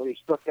home when he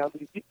struck down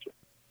the Egyptians.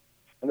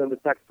 And then the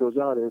text goes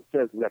on and it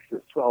says in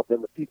Exodus 12,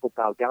 then the people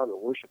bowed down and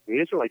worshiped.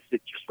 The Israelites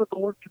did just what the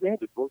Lord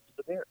commanded Moses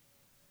and Aaron.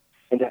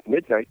 And at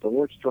midnight, the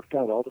Lord struck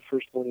down all the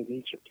firstborn in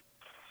Egypt,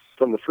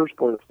 from the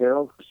firstborn of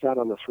Pharaoh who sat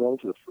on the throne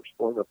to the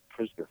firstborn of the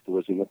prisoner who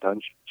was in the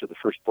dungeon, to the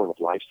firstborn of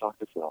livestock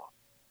as well.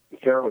 And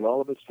Pharaoh and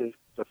all of his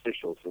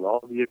officials and all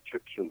of the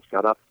Egyptians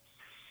got up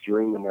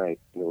during the night,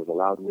 and there was a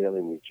loud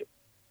wailing in Egypt,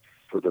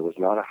 for there was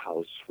not a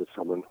house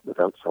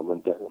without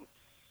someone dead.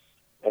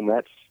 And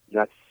that's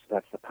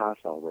the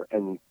Passover,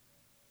 and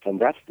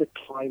that's the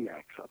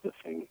climax of the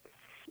thing.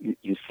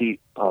 You see,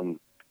 the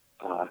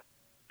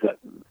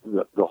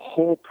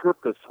whole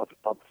purpose of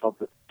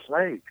the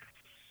plague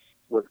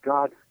was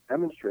God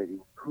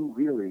demonstrating who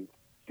really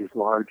is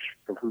large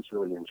and who's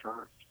really in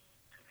charge.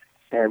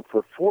 And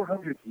for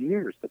 400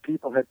 years, the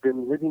people had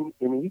been living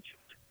in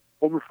Egypt,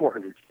 over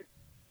 400 years.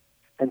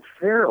 And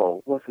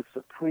Pharaoh was a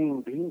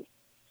supreme being.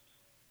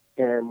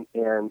 And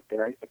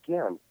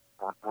again,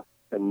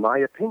 in my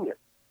opinion,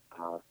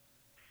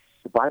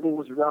 the Bible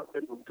was not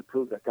written to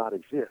prove that God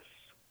exists.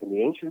 In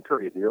the ancient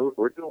period, the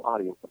original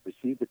audience that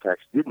received the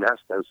text didn't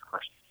ask those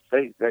questions.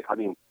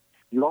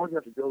 You all you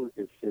have to do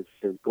is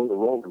go to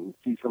Rome and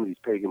see some of these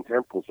pagan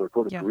temples, or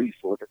go to Greece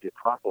and look at the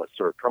Acropolis,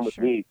 or come with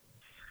me.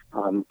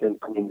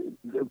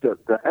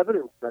 The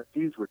evidence that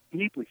these were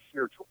deeply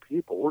spiritual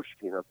people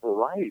worshiping a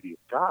variety of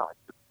gods.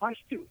 The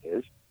question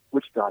is,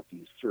 which God do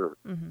you serve?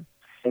 Mm-hmm.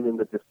 And in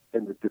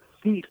the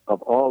defeat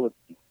of all of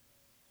these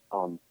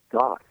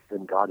gods,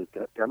 then God is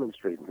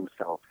demonstrating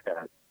himself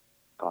as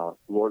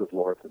Lord of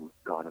Lords and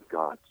God of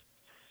gods.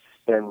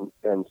 And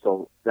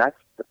so that's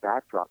the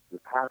backdrop to the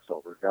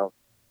Passover. Now,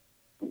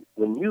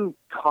 when you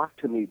talked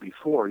to me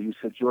before, you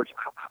said, George,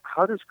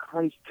 how does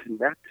Christ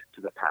connect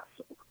to the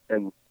Passover?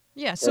 And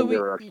so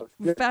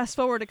we fast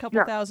forward a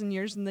couple thousand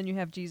years, and then you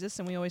have Jesus,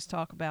 and we always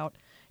talk about,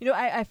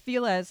 I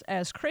feel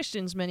as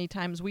Christians many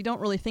times we don't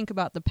really think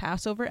about the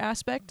Passover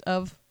aspect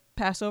of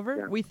Passover.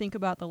 Yeah. We think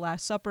about the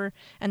Last Supper,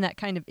 and that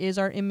kind of is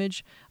our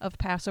image of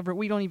Passover.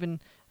 We don't even,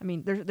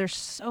 there's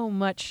so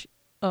much.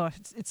 Oh,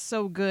 it's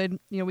so good.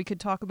 We could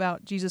talk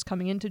about Jesus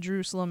coming into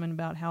Jerusalem and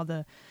about how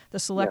the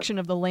selection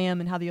of the lamb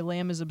and how the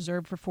lamb is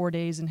observed for 4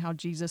 days and how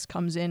Jesus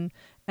comes in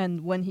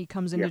and when he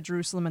comes into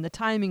Jerusalem and the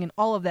timing and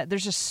all of that.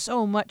 There's just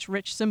so much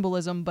rich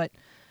symbolism, but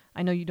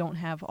I know you don't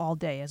have all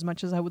day, as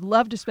much as I would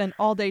love to spend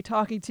all day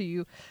talking to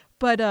you.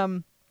 But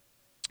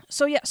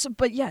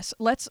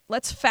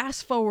let's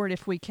fast forward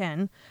if we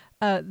can.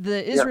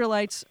 The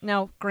Israelites,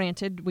 now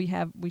granted,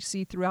 we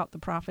see throughout the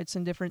prophets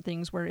and different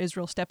things where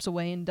Israel steps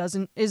away and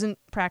isn't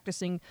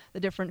practicing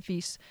the different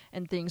feasts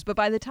and things. But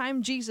by the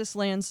time Jesus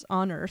lands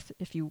on earth,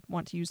 if you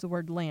want to use the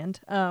word land,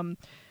 that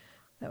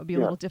would be a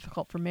little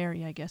difficult for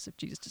Mary, I guess, if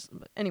Jesus just,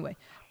 anyway.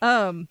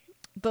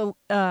 The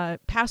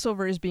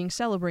Passover is being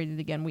celebrated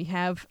again. We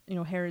have,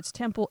 Herod's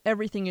temple,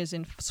 everything is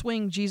in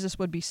swing. Jesus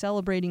would be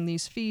celebrating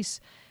these feasts.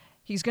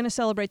 He's going to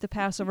celebrate the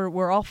Passover.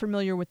 We're all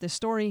familiar with this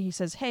story. He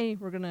says, "Hey,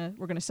 we're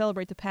gonna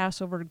celebrate the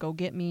Passover. Go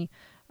get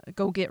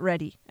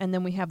ready." And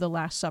then we have the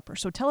Last Supper.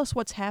 So tell us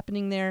what's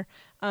happening there.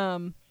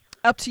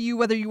 Up to you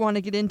whether you want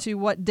to get into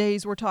what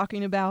days we're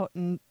talking about,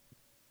 and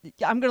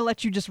I'm going to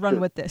let you just run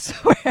with this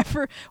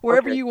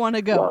wherever you want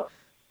to go. Well,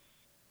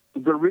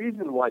 the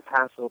reason why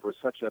Passover is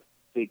such a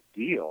big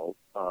deal,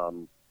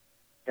 and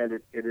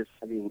it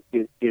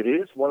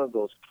is one of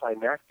those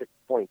climactic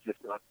points, if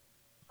not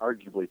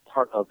arguably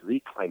part of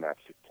the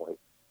climactic point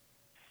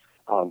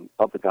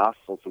of the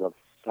Gospels and of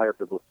the entire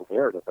biblical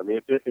narrative.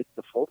 It's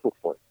the focal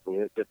point.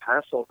 The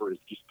Passover is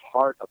just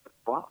part of the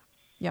cross.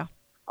 Yeah.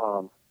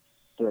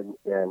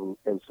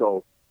 And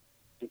so,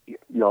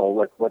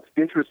 what's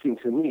interesting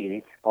to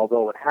me,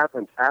 although it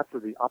happens after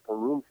the upper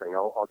room thing,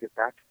 I'll get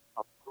back to the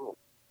upper room.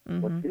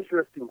 Mm-hmm. What's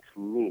interesting to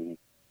me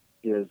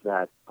is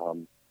that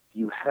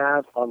you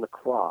have on the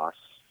cross,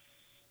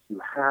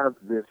 you have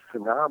this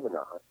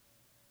phenomenon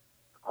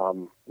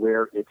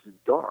where it's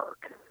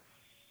dark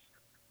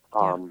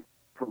from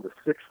the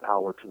 6th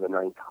hour to the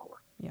 9th hour.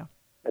 Yeah.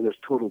 And there's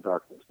total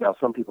darkness. Now,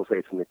 some people say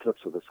it's an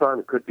eclipse of the sun.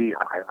 It could be.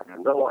 I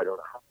don't know. I don't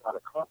know how God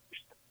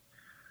accomplished it.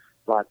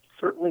 But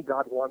certainly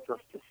God wants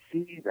us to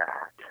see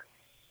that.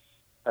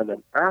 And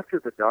then after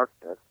the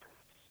darkness,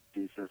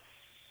 Jesus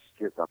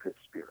gives up his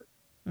spirit.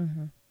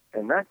 Mm-hmm.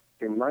 And that,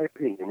 in my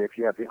opinion, if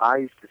you have the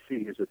eyes to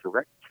see, is a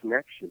direct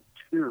connection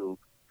to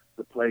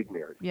the plague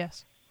narrative.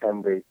 Yes.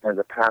 And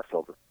the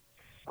Passover.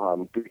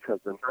 Because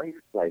the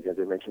ninth plague, as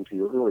I mentioned to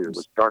you earlier,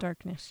 was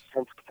darkness.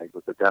 10th plague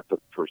was the death of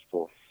the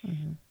firstborn.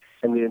 Mm-hmm.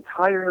 And the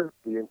entire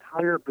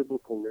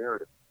biblical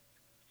narrative,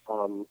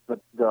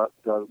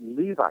 the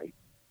Levites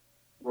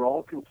were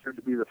all considered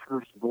to be the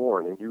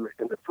firstborn, and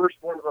the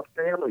firstborn of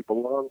a family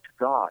belonged to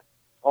God.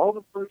 All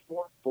the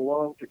firstborn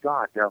belonged to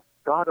God. Now,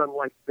 God,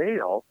 unlike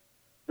Baal,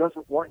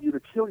 doesn't want you to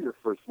kill your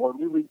firstborn.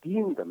 You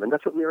redeem them. And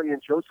that's what Mary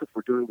and Joseph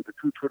were doing with the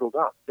two turtle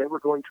doves. They were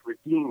going to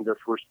redeem their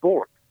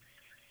firstborn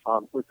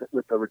with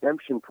the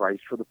redemption price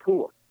for the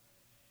poor.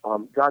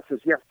 God says,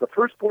 yes, the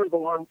firstborn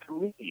belong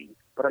to me,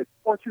 but I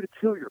want you to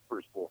kill your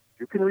firstborn.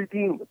 You can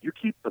redeem them. You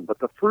keep them, but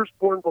the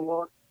firstborn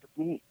belongs to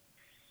me.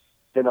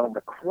 And on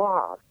the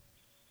cross,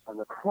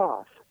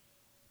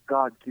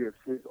 God gives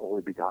his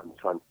only begotten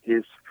Son,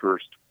 his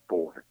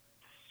firstborn.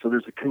 So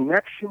there's a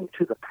connection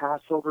to the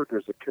Passover.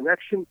 There's a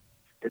connection,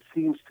 it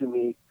seems to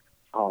me,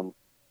 to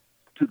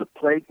the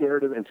plague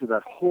narrative and to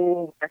that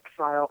whole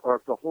exile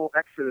or the whole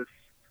Exodus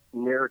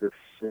narrative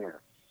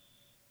there.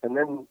 And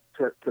then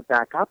to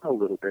back up a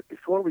little bit,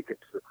 before we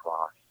get to the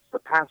cross, the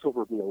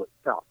Passover meal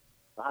itself.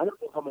 I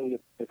don't know how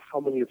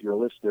many of your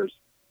listeners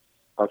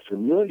are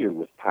familiar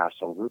with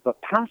Passover,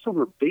 but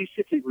Passover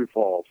basically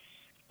revolves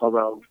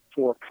around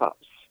 4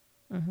 cups.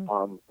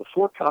 Mm-hmm. The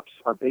 4 cups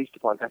are based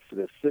upon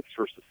Exodus 6,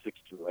 verses 6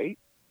 through 8.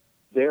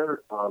 There,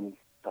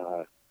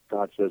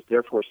 God says,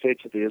 therefore say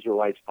to the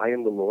Israelites, I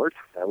am the Lord.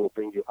 I will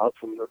bring you out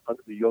from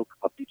under the yoke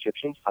of the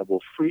Egyptians. I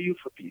will free you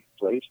from being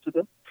slaves to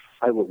them.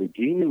 I will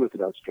redeem you with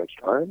an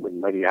outstretched arm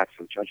and mighty acts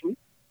of judgment.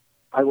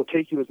 I will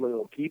take you as my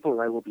own people,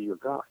 and I will be your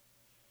God.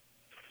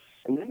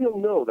 And then you'll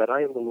know that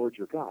I am the Lord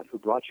your God, who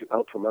brought you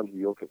out from under the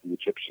yoke of the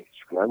Egyptians.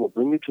 And I will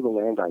bring you to the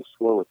land I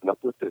swore with an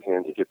uplifted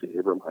hand to give to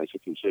Abraham,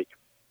 Isaac, and Jacob.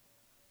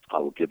 I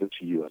will give it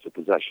to you as a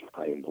possession.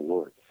 I am the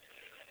Lord.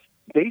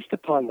 Based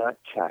upon that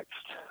text,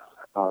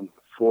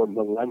 for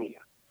millennia,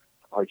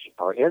 our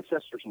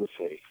ancestors in the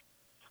faith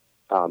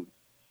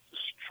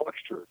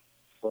structured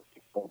what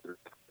they called their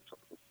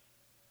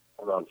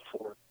around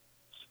 4.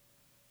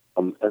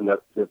 And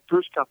the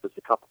first cup is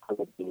the cup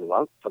of being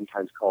love,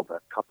 sometimes called the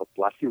cup of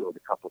blessing or the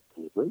cup of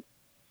deliverance.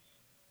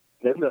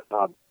 Then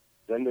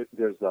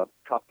there's a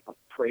cup of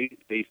praise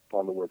based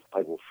upon the words,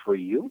 I will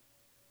free you.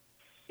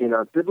 In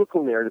our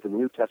biblical narrative in the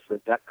New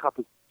Testament, that cup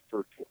is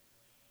 13.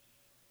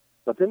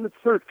 But then the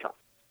third cup,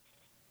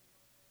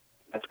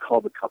 that's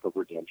called the cup of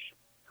redemption.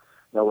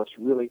 Now, what's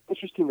really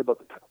interesting about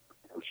the cup of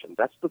redemption,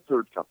 that's the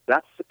third cup.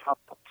 That's the cup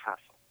of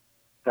Passover.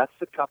 That's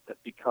the cup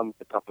that becomes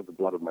the cup of the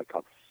blood of my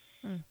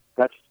covenant.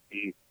 That's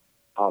the,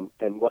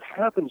 and what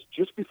happens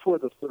just before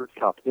the third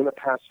cup in a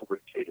Passover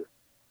Seder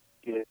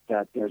is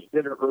that there's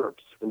bitter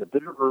herbs, and the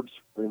bitter herbs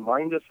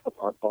remind us of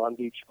our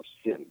bondage of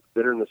sin,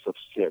 bitterness of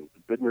sin,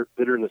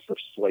 bitterness of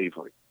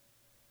slavery,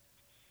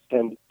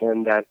 and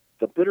that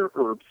the bitter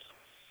herbs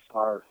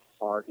are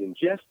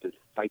ingested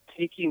by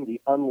taking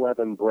the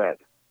unleavened bread,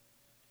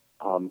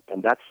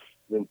 and that's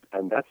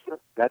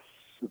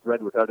the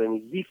bread without any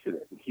yeast in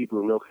it. In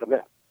Hebrew, no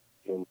chametz.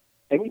 And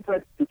any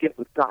bread you get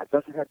with God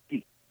doesn't have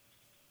yeast.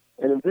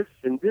 And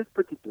in this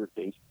particular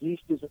case,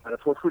 yeast is a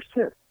metaphor for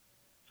sin.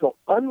 So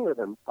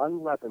unleavened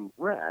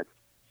bread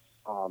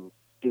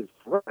is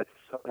bread.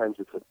 Sometimes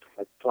it's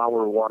a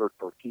flour and water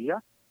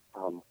tortilla.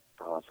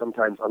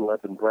 Sometimes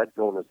unleavened bread,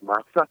 known as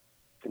matzah,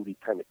 can be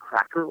kind of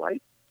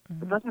cracker-like.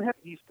 It doesn't have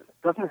yeast in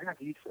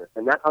it.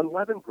 And that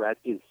unleavened bread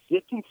is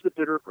dipped into the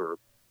bitter herb,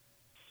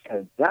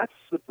 and that's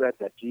the bread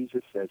that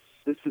Jesus says,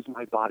 this is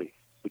my body,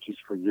 which is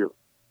for you.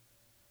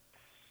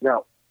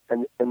 Now,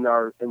 and in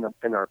our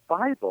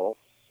Bible,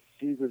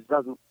 Jesus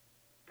doesn't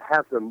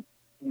have them,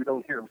 you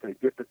don't hear him say,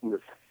 dip it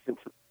into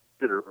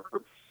bitter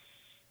herbs.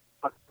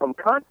 But from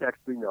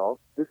context, we know,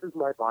 this is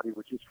my body,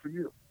 which is for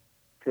you.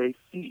 Take,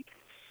 eat.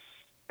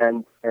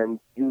 And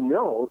you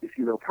know, if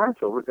you know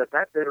Passover, that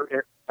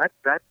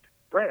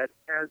bread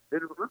has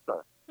bitter herbs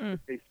on it.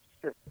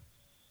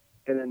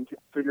 And then,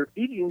 so you're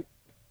eating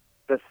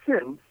the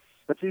sin,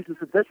 but Jesus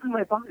said, this is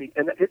my body,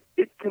 and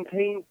it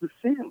contains the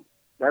sin.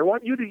 And I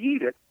want you to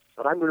eat it,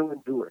 but I'm going to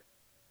endure it.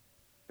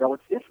 Now,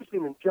 what's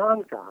interesting in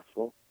John's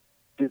Gospel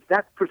is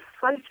that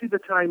precisely the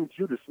time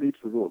Judas leaves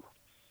the room.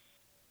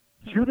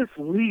 Judas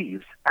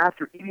leaves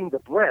after eating the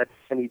bread,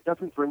 and he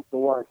doesn't drink the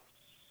wine.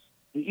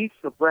 He eats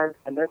the bread,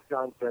 and then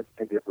John says,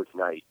 and it was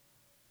night.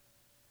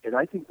 And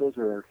I think those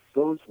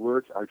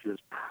words are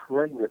just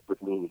pregnant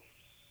with meaning.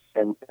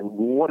 And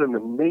what an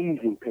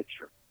amazing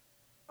picture.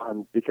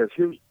 Because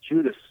here's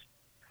Judas,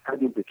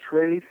 having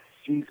betrayed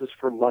Jesus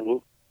for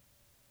money,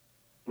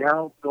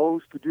 now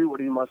goes to do what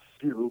he must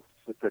do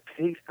with the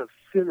taste of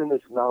sin in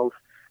his mouth,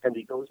 and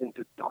he goes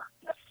into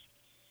darkness.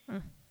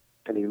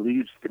 And he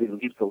leaves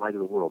the light of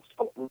the world.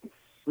 So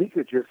we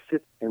could just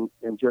sit and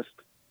just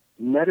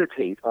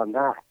meditate on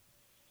that.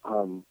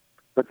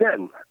 But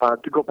then,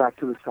 to go back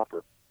to the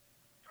supper,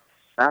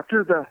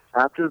 after the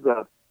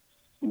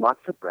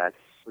matzah bread,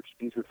 which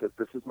Jesus said,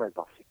 this is my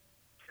body,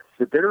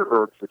 the bitter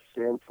herbs that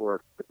stand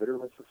for the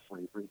bitterness of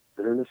slavery,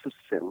 bitterness of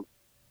sin,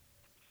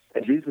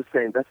 and Jesus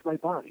saying, that's my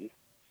body.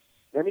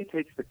 Then he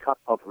takes the cup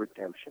of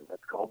redemption.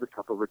 That's called the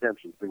cup of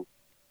redemption. And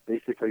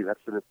basically, that's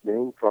its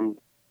name from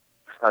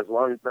as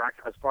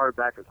far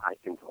back as I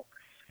can go.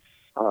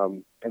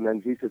 And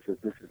then Jesus says,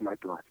 this is my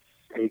blood.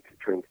 Take,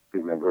 drink,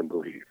 remember, and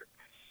believe.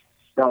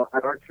 Now,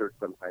 at our church,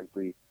 sometimes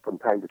from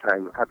time to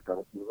time, I haven't done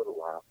it in a little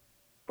while,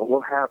 but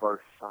we'll have our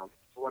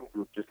one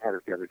group just had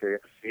it the other day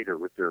at the Seder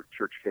with their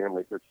church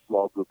family, their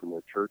small group in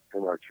their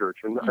church,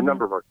 and a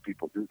number of our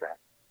people do that.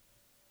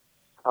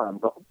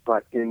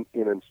 But in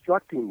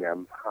instructing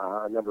them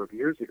a number of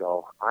years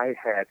ago, I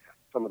had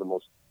some of the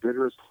most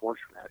bitterest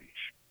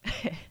horseradish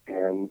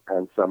and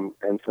some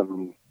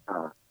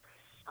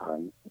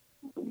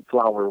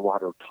flour and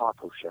water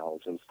taco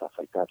shells and stuff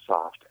like that,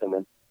 soft, and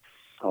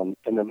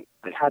then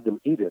I had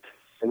them eat it,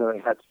 and then I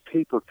had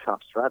paper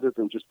cups rather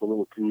than just the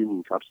little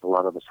communion cups a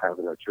lot of us have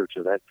in our church.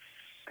 I had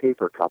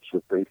paper cups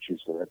with grape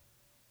juice in it,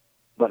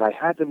 but I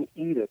had them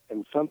eat it,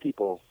 and some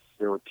people,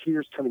 there were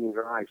tears coming in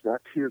their eyes,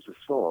 not tears of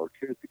sorrow,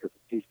 tears because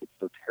it tasted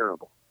so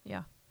terrible.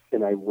 Yeah.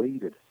 And I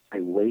waited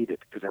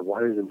because I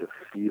wanted them to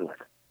feel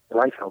it, and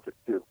I felt it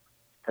too.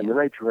 And then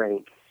I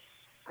drank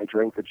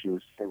the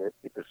juice, and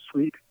the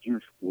sweet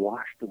juice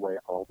washed away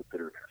all the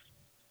bitterness.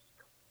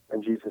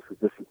 And Jesus said,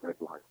 "This is my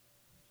blood."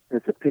 And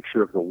it's a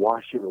picture of the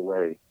washing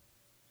away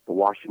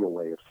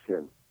of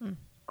sin.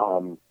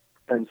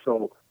 And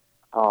so,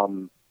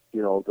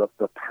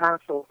 the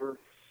Passover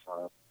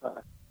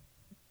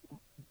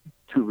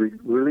to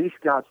release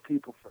God's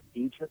people from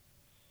Egypt.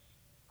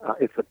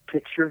 It's a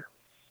picture.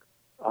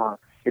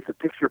 It's a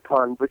picture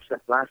upon which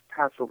that last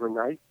Passover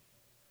night.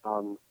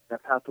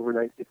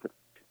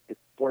 It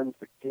forms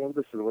the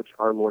canvas in which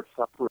our Lord's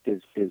Supper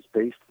is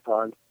based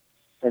upon.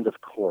 And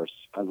of course,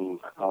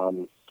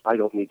 I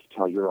don't need to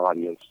tell your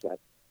audience that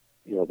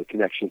the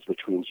connections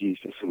between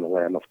Jesus and the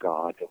Lamb of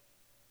God.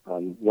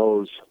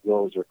 Those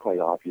are quite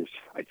obvious,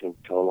 I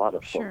think, to a lot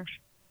of folks.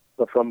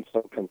 But from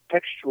some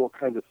contextual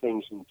kind of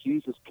things in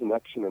Jesus'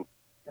 connection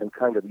and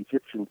kind of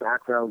Egyptian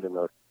background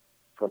and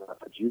from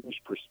a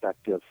Jewish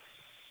perspective,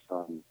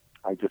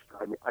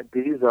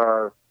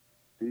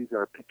 these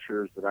are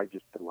pictures that I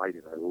just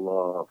delighted. I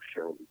love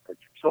sharing these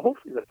pictures. So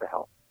hopefully that's a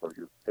help for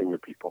you and your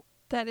people.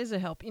 That is a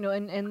help,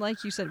 and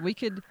like you said, we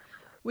could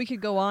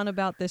go on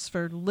about this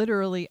for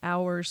literally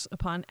hours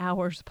upon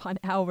hours upon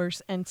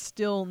hours and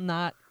still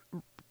not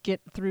get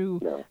through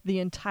the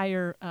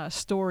entire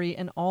story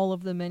and all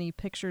of the many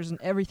pictures and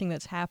everything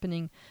that's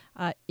happening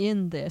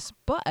in this.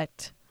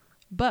 But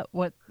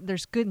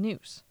there's good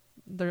news.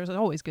 There's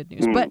always good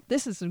news, but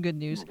this is some good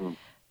news.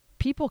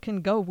 People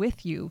can go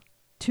with you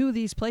to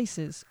these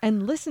places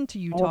and listen to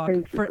you talk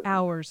for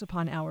hours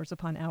upon hours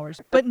upon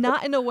hours, but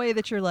not in a way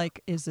that you're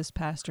like, is this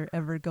pastor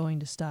ever going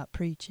to stop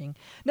preaching?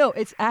 No,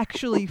 it's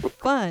actually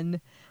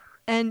fun,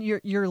 and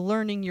you're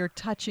learning, you're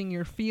touching,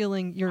 you're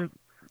feeling, you're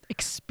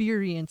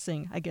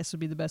experiencing, I guess would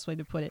be the best way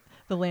to put it,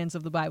 the lands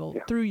of the Bible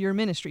through your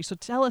ministry. So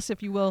tell us,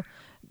 if you will,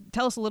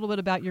 a little bit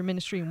about your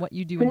ministry and what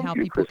you do and how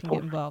people can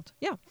get involved.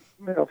 Yeah.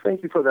 Well,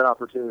 thank you for that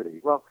opportunity.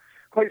 Well,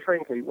 quite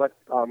frankly, let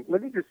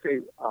me just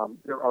say,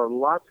 there are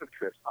lots of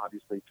trips,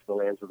 obviously, to the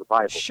lands of the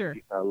Bible. Sure.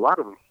 A lot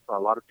of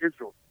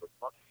Israel.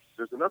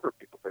 There's another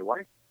people say,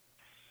 why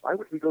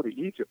would we go to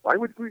Egypt? Why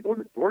would we go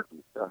to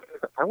Jordan?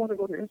 I want to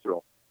go to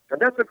Israel.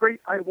 And that's a great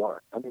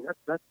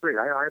that's great.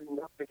 I'm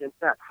not against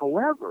that.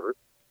 However,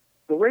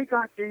 the way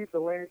God gave the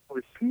land to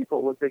his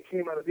people was they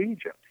came out of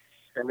Egypt,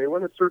 and they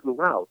went a certain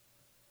route.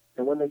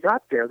 And when they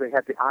got there, they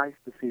had the eyes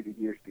to see, the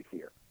ears to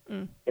hear.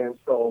 And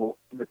so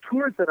the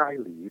tours that I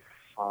lead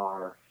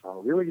are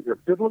really, they're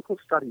biblical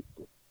study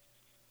tours.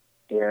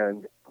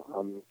 And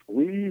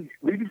we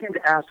begin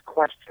to ask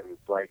questions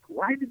like,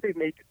 why did they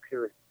make it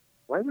pyramids?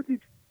 Why would they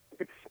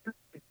make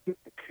it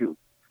cube?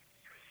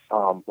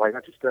 Why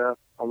not just a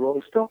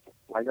rolling stone?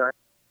 Why not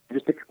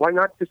just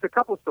a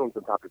couple of stones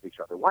on top of each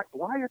other? Why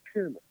a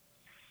pyramid?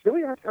 Then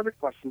we ask other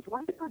questions.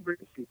 Why did God bring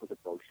people to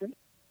Goshen?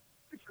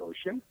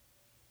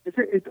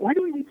 Why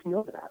do we need to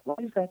know that? Why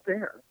is that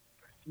there?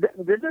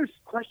 Then there's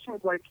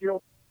questions like,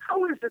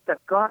 how is it that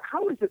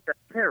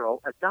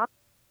Pharaoh adopted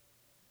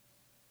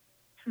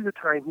to the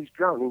time he's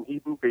drowning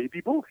even baby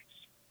boys?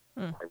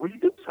 Why would he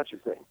do such a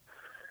thing?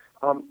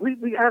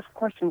 We ask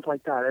questions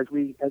like that as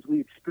we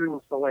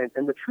experience the land,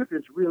 and the trip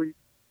is really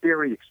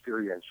very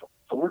experiential.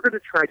 So we're going to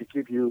try to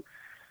give you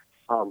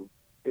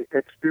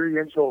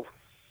experiential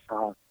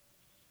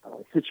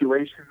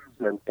situations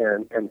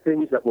and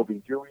things that we'll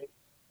be doing.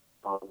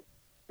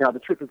 Now, the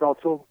trip is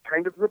also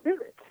kind of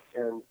rabbinic,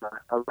 and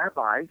a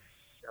rabbi,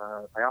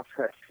 I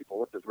often ask people,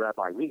 what does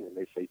rabbi mean? And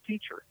they say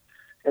teacher.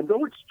 And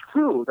though it's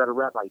true that a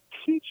rabbi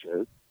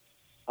teaches,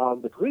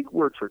 the Greek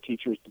word for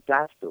teacher is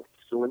didasto.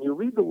 So when you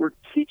read the word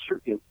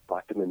teacher in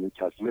the New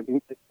Testament,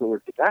 it's the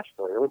word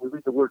didasto. And when you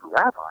read the word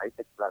rabbi,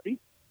 it's rabbi.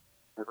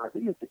 And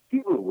rabbi is the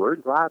Hebrew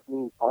word. Rab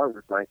means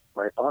honored, my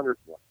honored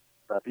one.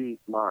 Rabbi,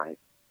 my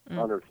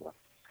honored one.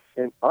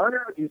 And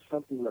honor is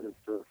something that is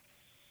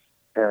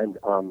earned.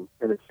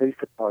 And it's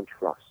based upon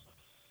trust.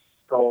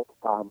 So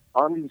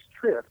on these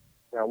trips,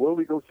 now will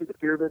we go through the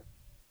pyramid?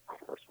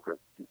 Of course we're going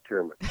to do the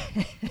pyramid.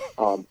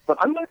 But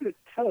I'm not going to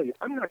tell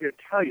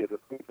you the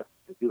things that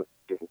to do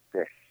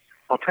it.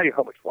 I'll tell you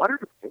how much water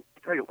to drink.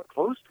 I'll tell you what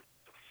clothes to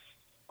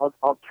wear.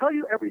 I'll tell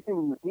you everything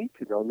you need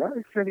to know, not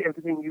necessarily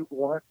everything you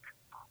want.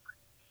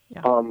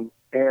 Yeah.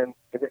 And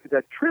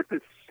that trip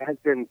has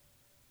been,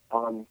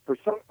 for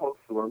some folks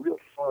who are real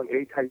strong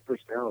A-type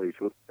personalities,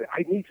 who say,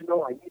 I need to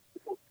know.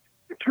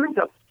 It turns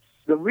out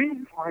the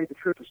reason why the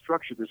trip is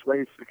structured this way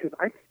is because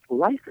I think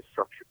life is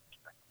structured this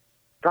way.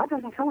 God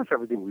doesn't tell us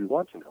everything we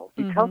want to know.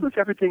 He tells us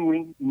everything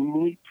we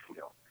need to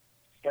know.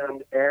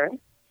 And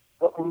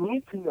what we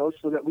need to know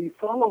so that we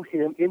follow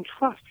him in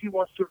trust. He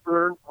wants to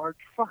earn our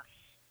trust.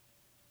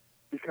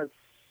 Because,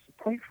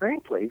 quite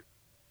frankly,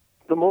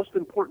 the most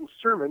important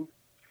sermon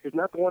is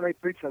not the one I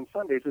preach on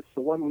Sundays. It's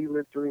the one we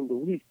live during the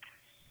week.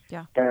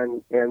 Yeah.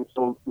 And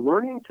so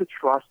learning to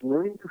trust,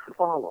 learning to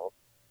follow.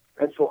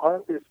 And so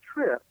on this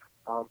trip,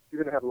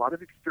 you're going to have a lot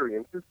of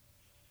experiences.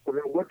 We're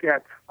going to look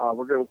at,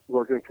 we're going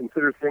to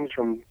consider things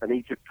from an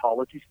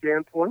Egyptology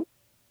standpoint.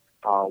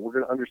 We're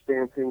going to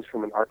understand things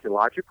from an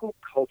archaeological,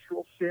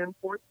 cultural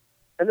standpoint.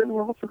 And then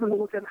we're also going to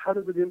look at how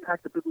does it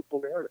impact the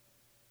biblical narrative.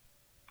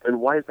 And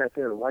why is that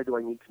there? And why do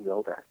I need to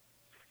know that?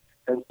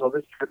 And so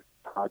this trip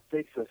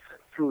takes us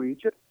through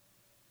Egypt.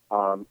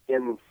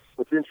 And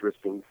what's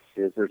interesting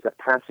is there's that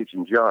passage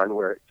in John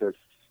where it says,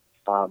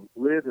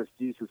 live as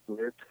Jesus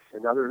lived,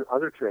 and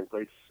other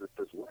translations it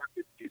says, walk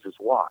as Jesus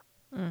walked.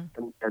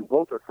 And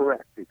both are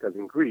correct, because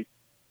in Greek,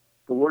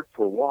 the word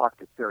for walk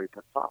is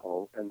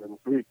peripatao, and in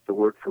Greek, the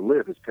word for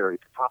live is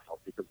peripatao,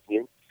 because the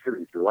ancient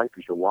theory of your life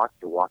is your walk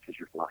is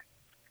your life.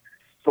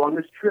 So on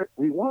this trip,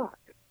 we walk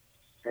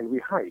and we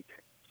hike.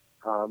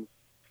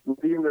 We'll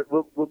be in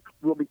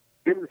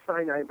the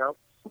Sinai Mountains.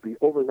 We'll be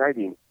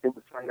overnighting in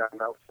the Sinai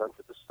Mountains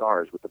under the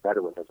stars with the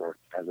Bedouin as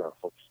our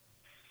host.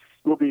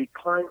 We'll be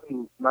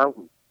climbing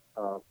mountains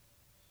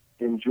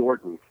in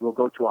Jordan. We'll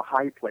go to a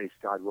high place,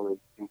 God willing,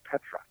 in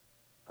Petra.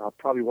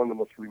 Probably one of the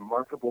most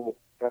remarkable,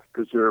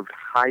 best-preserved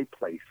high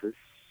places,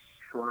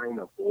 shrine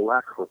of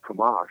Olek or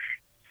Kamash.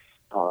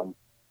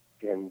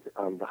 And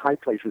the high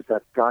places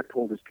that God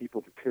told his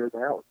people to tear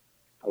down.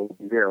 We'll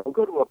be there. We'll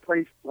go to a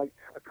place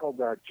called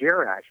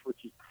Jerash,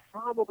 which is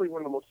probably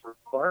one of the most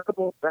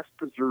remarkable,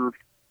 best-preserved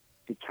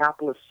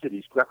Decapolis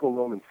cities,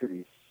 Greco-Roman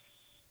cities.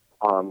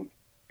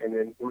 And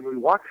then when we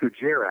walk through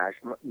Jerash,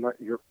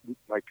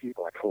 my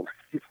people, I told my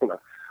people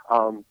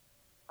now,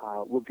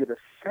 we'll get a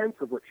sense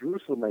of what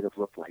Jerusalem might have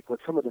looked like, what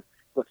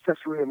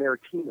Caesarea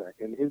Maritima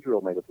in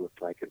Israel might have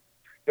looked like. And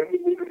then we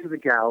move into the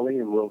Galilee,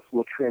 and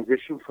we'll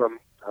transition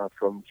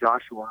from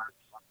Joshua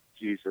to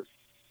Jesus.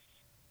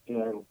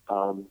 And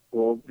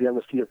we'll be on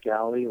the Sea of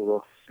Galilee, and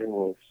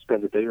we'll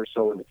spend a day or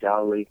so in the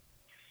Galilee,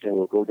 and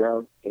we'll go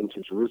down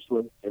into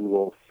Jerusalem, and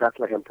we'll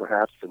Bethlehem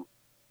perhaps, and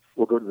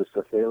we'll go to the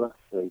Shephelah,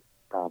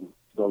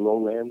 the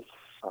lowlands,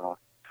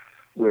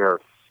 where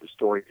the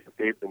story of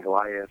David and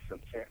Goliath and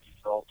Samson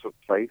all took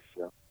place,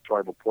 a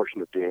tribal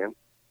portion of Dan.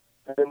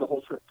 And then the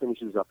whole trip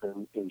finishes up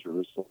in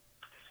Jerusalem.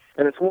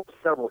 And it's one of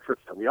several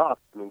trips that we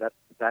offer. I mean,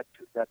 that's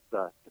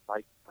if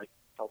I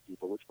tell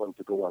people which one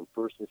to go on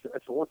first, and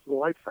it's a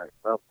once-in-a-lifetime.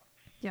 Well,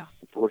 yeah.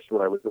 The first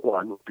one I would go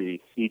on would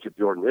be Egypt,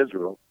 Jordan,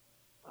 Israel.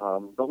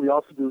 But we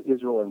also do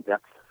Israel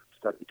in-depth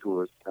study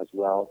tours as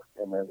well.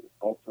 And then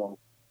also,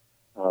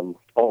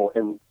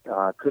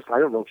 Chris, I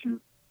don't know if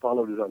you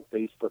followed it on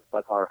Facebook,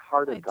 but our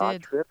Heart of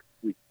God trip,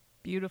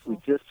 Beautiful. We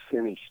just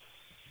finished.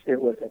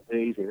 It was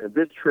amazing. And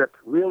this trip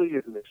really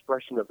is an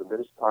expression of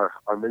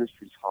our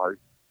ministry's heart.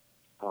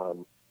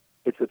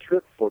 It's a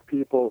trip for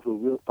people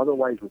who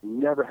otherwise would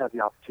never have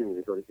the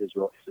opportunity to go to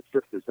Israel. It's a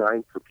trip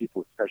designed for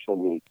people with special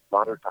needs,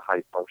 moderate to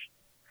high function.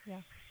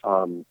 Yeah.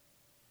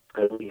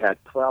 And we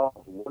had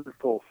 12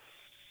 wonderful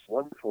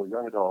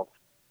young adults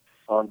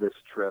on this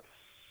trip.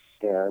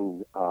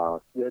 And the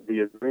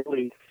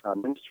Israeli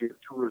Ministry of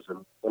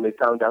Tourism, when they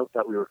found out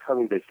that we were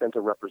coming, they sent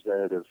a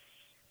representative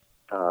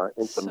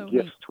and some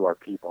gifts to our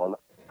people.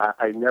 And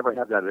I never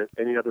had that at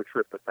any other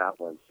trip but that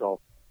one. So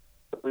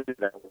we did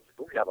that.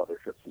 We have other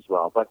trips as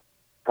well. But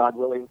God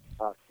willing,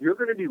 you're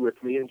going to be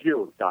with me in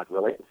June, God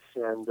willing.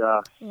 And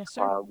yes,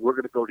 sir. We're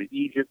going to go to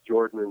Egypt,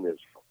 Jordan, and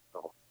Israel.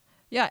 So.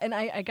 Yeah, and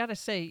I got to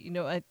say,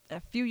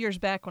 a few years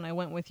back when I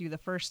went with you the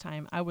first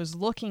time, I was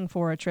looking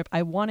for a trip.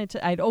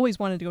 I'd always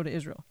wanted to go to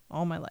Israel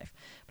all my life,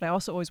 but I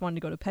also always wanted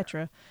to go to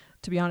Petra.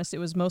 To be honest, it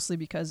was mostly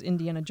because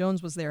Indiana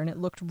Jones was there and it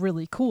looked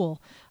really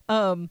cool.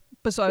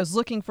 But so I was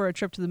looking for a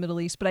trip to the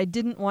Middle East, but I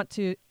didn't want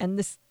to, and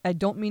this, I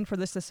don't mean for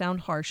this to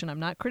sound harsh, and I'm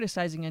not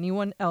criticizing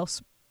anyone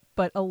else,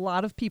 but a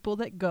lot of people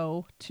that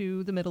go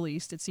to the Middle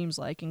East, it seems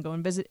like, and go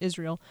and visit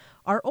Israel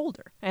are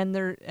older, and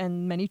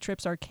many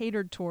trips are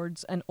catered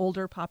towards an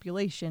older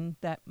population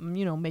that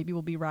maybe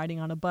will be riding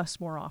on a bus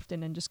more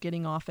often and just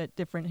getting off at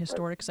different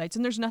historic sites.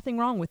 And there's nothing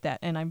wrong with that,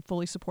 and I'm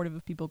fully supportive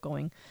of people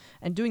going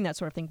and doing that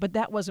sort of thing. But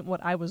that wasn't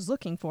what I was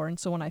looking for, and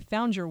so when I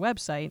found your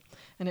website,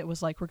 and it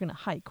was like, we're going to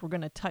hike, we're going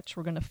to touch,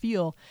 we're going to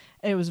feel,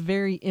 and it was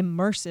very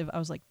immersive. I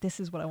was like, this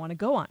is what I want to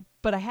go on.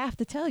 But I have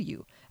to tell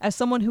you, as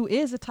someone who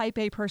is a type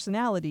A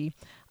personality,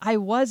 I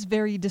was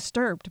very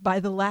disturbed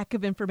by the lack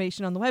of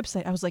information on the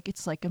website. I was like,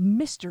 it's like a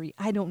mystery.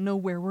 I don't know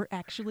where we're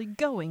actually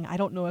going. I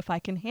don't know if I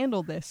can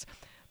handle this.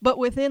 But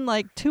within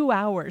like 2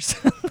 hours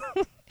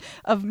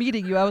of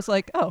meeting you, I was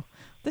like, oh,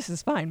 this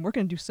is fine. We're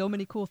going to do so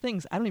many cool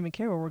things. I don't even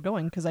care where we're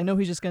going because I know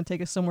he's just going to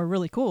take us somewhere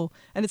really cool,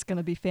 and it's going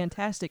to be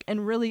fantastic.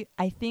 And really,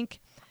 I think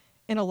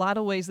in a lot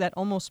of ways that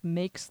almost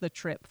makes the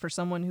trip for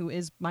someone who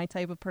is my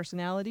type of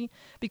personality,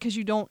 because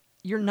you don't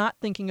you're not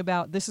thinking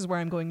about this is where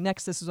I'm going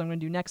next, this is what I'm going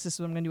to do next, this is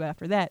what I'm going to do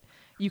after that.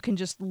 You can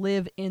just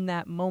live in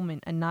that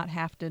moment and not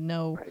have to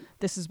know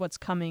this is what's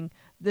coming,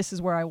 this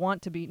is where I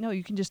want to be. No,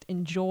 you can just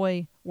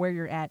enjoy where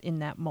you're at in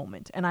that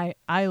moment. And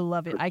I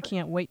love it. I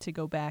can't wait to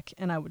go back.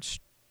 And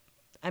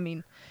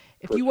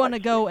if you want to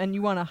go and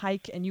you want to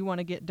hike and you want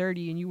to get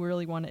dirty and you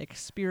really want to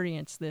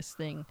experience this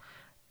thing,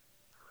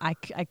 I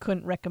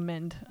couldn't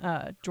recommend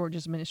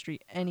George's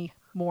ministry any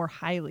more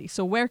highly.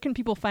 So where can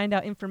people find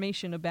out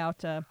information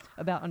about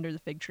Under the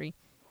Fig Tree?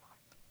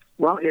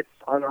 Well, it's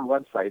on our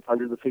website,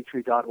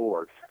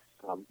 underthefigtree.org.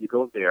 You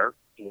go there,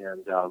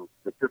 and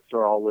the trips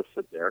are all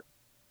listed there.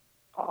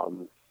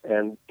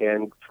 And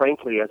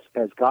frankly,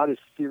 as God is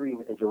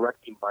steering and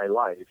directing my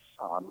life,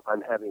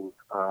 I'm having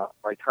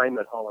my time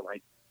at Holland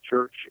Heights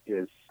Church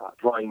is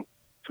drawing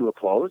to a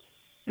close.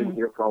 Been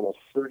here for almost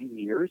 30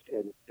 years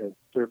and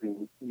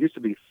serving. Used to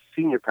be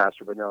senior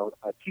pastor, but now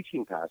a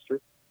teaching pastor.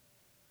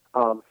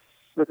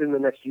 Within the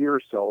next year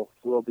or so,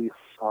 we'll be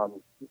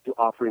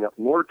offering up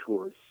more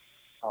tours.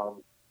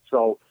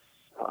 So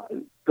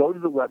go to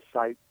the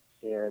website,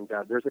 and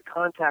there's a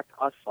Contact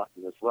Us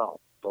button as well.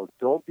 So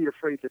don't be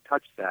afraid to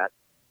touch that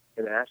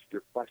and ask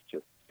your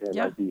question. And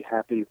I'd be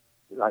happy,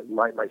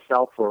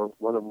 myself or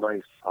one of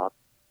my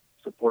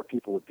support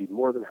people would be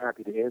more than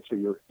happy to answer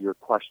your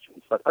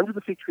questions. But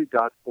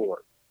underthefigtree.org.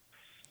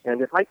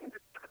 And if I can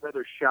just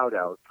another shout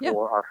out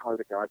for our Heart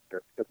of God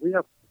trip, because we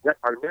have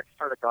our next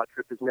Heart of God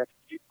trip is next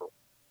April.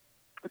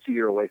 It's a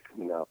year away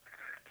from now.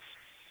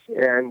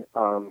 And,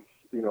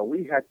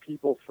 we had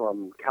people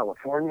from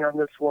California on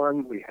this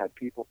one. We had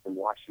people from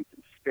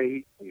Washington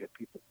State. We had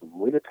people from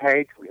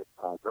Winnipeg. We had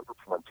a number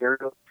from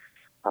Ontario,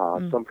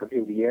 some from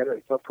Indiana,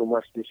 and some from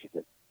West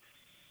Michigan.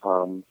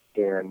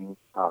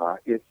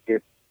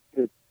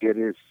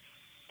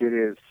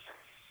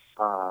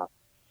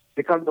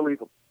 It's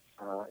unbelievable.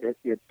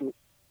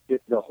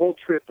 The whole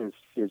trip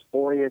is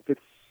oriented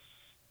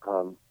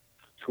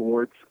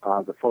towards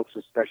the folks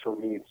with special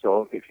needs.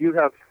 So if you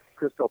have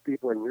Crystal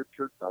people in your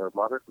church that are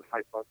moderate with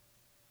high function,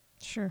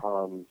 sure.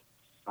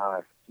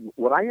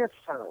 What I have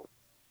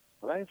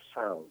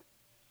found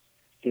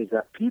is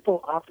that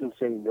people often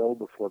say no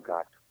before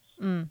God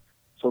comes.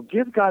 So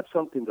give God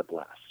something to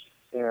bless.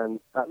 And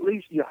at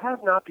least you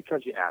have not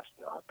because you ask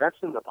not. That's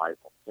in the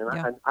Bible. And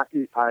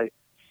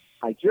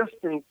I just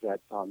think that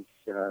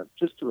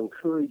just to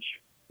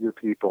encourage your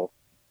people,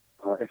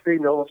 if they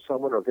know of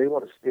someone or they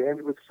want to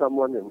stand with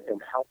someone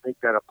and help make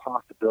that a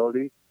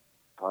possibility,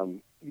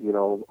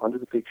 Under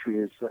the Fig Tree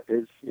is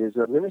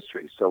a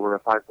ministry. So we're a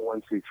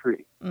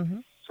 501c3.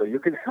 So you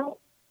can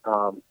help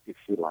if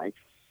you like.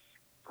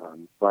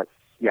 But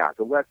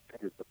the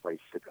website is the place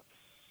to go.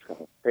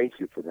 So thank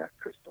you for that,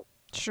 Crystal.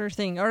 Sure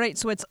thing. All right,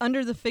 so it's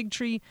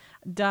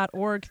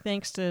underthefigtree.org.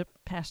 Thanks to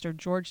Pastor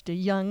George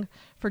DeJong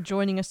for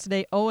joining us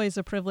today. Always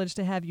a privilege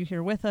to have you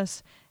here with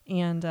us.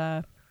 And,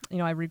 I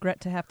regret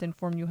to have to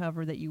inform you,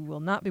 however, that you will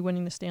not be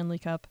winning the Stanley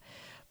Cup.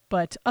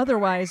 But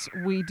otherwise,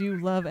 we do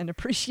love and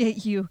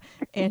appreciate you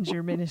and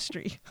your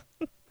ministry.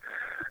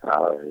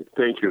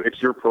 Thank you.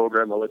 It's your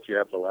program. I'll let you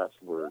have the last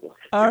word.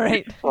 All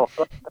right.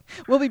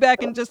 We'll be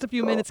back in just a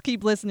few minutes.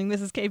 Keep listening.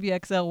 This is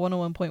KVXL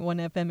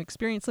 101.1 FM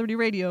Experience Liberty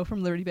Radio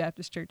from Liberty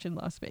Baptist Church in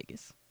Las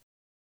Vegas.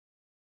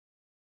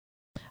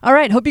 All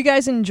right, hope you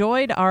guys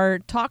enjoyed our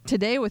talk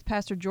today with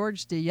Pastor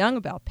George DeJong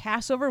about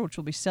Passover, which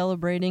we'll be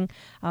celebrating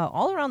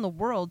all around the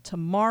world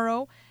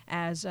tomorrow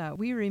as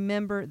we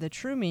remember the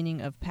true meaning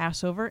of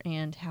Passover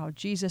and how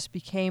Jesus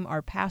became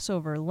our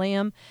Passover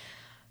lamb.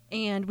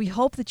 And we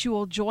hope that you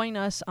will join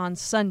us on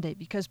Sunday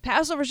because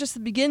Passover is just the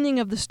beginning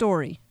of the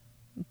story.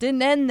 It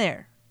didn't end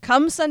there.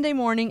 Come Sunday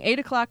morning, 8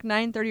 o'clock,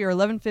 9:30, or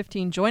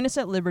 11:15, join us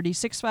at Liberty,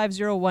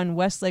 6501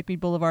 West Lakemead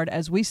Boulevard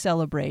as we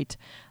celebrate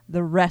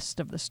the rest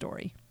of the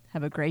story.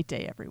 Have a great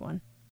day, everyone.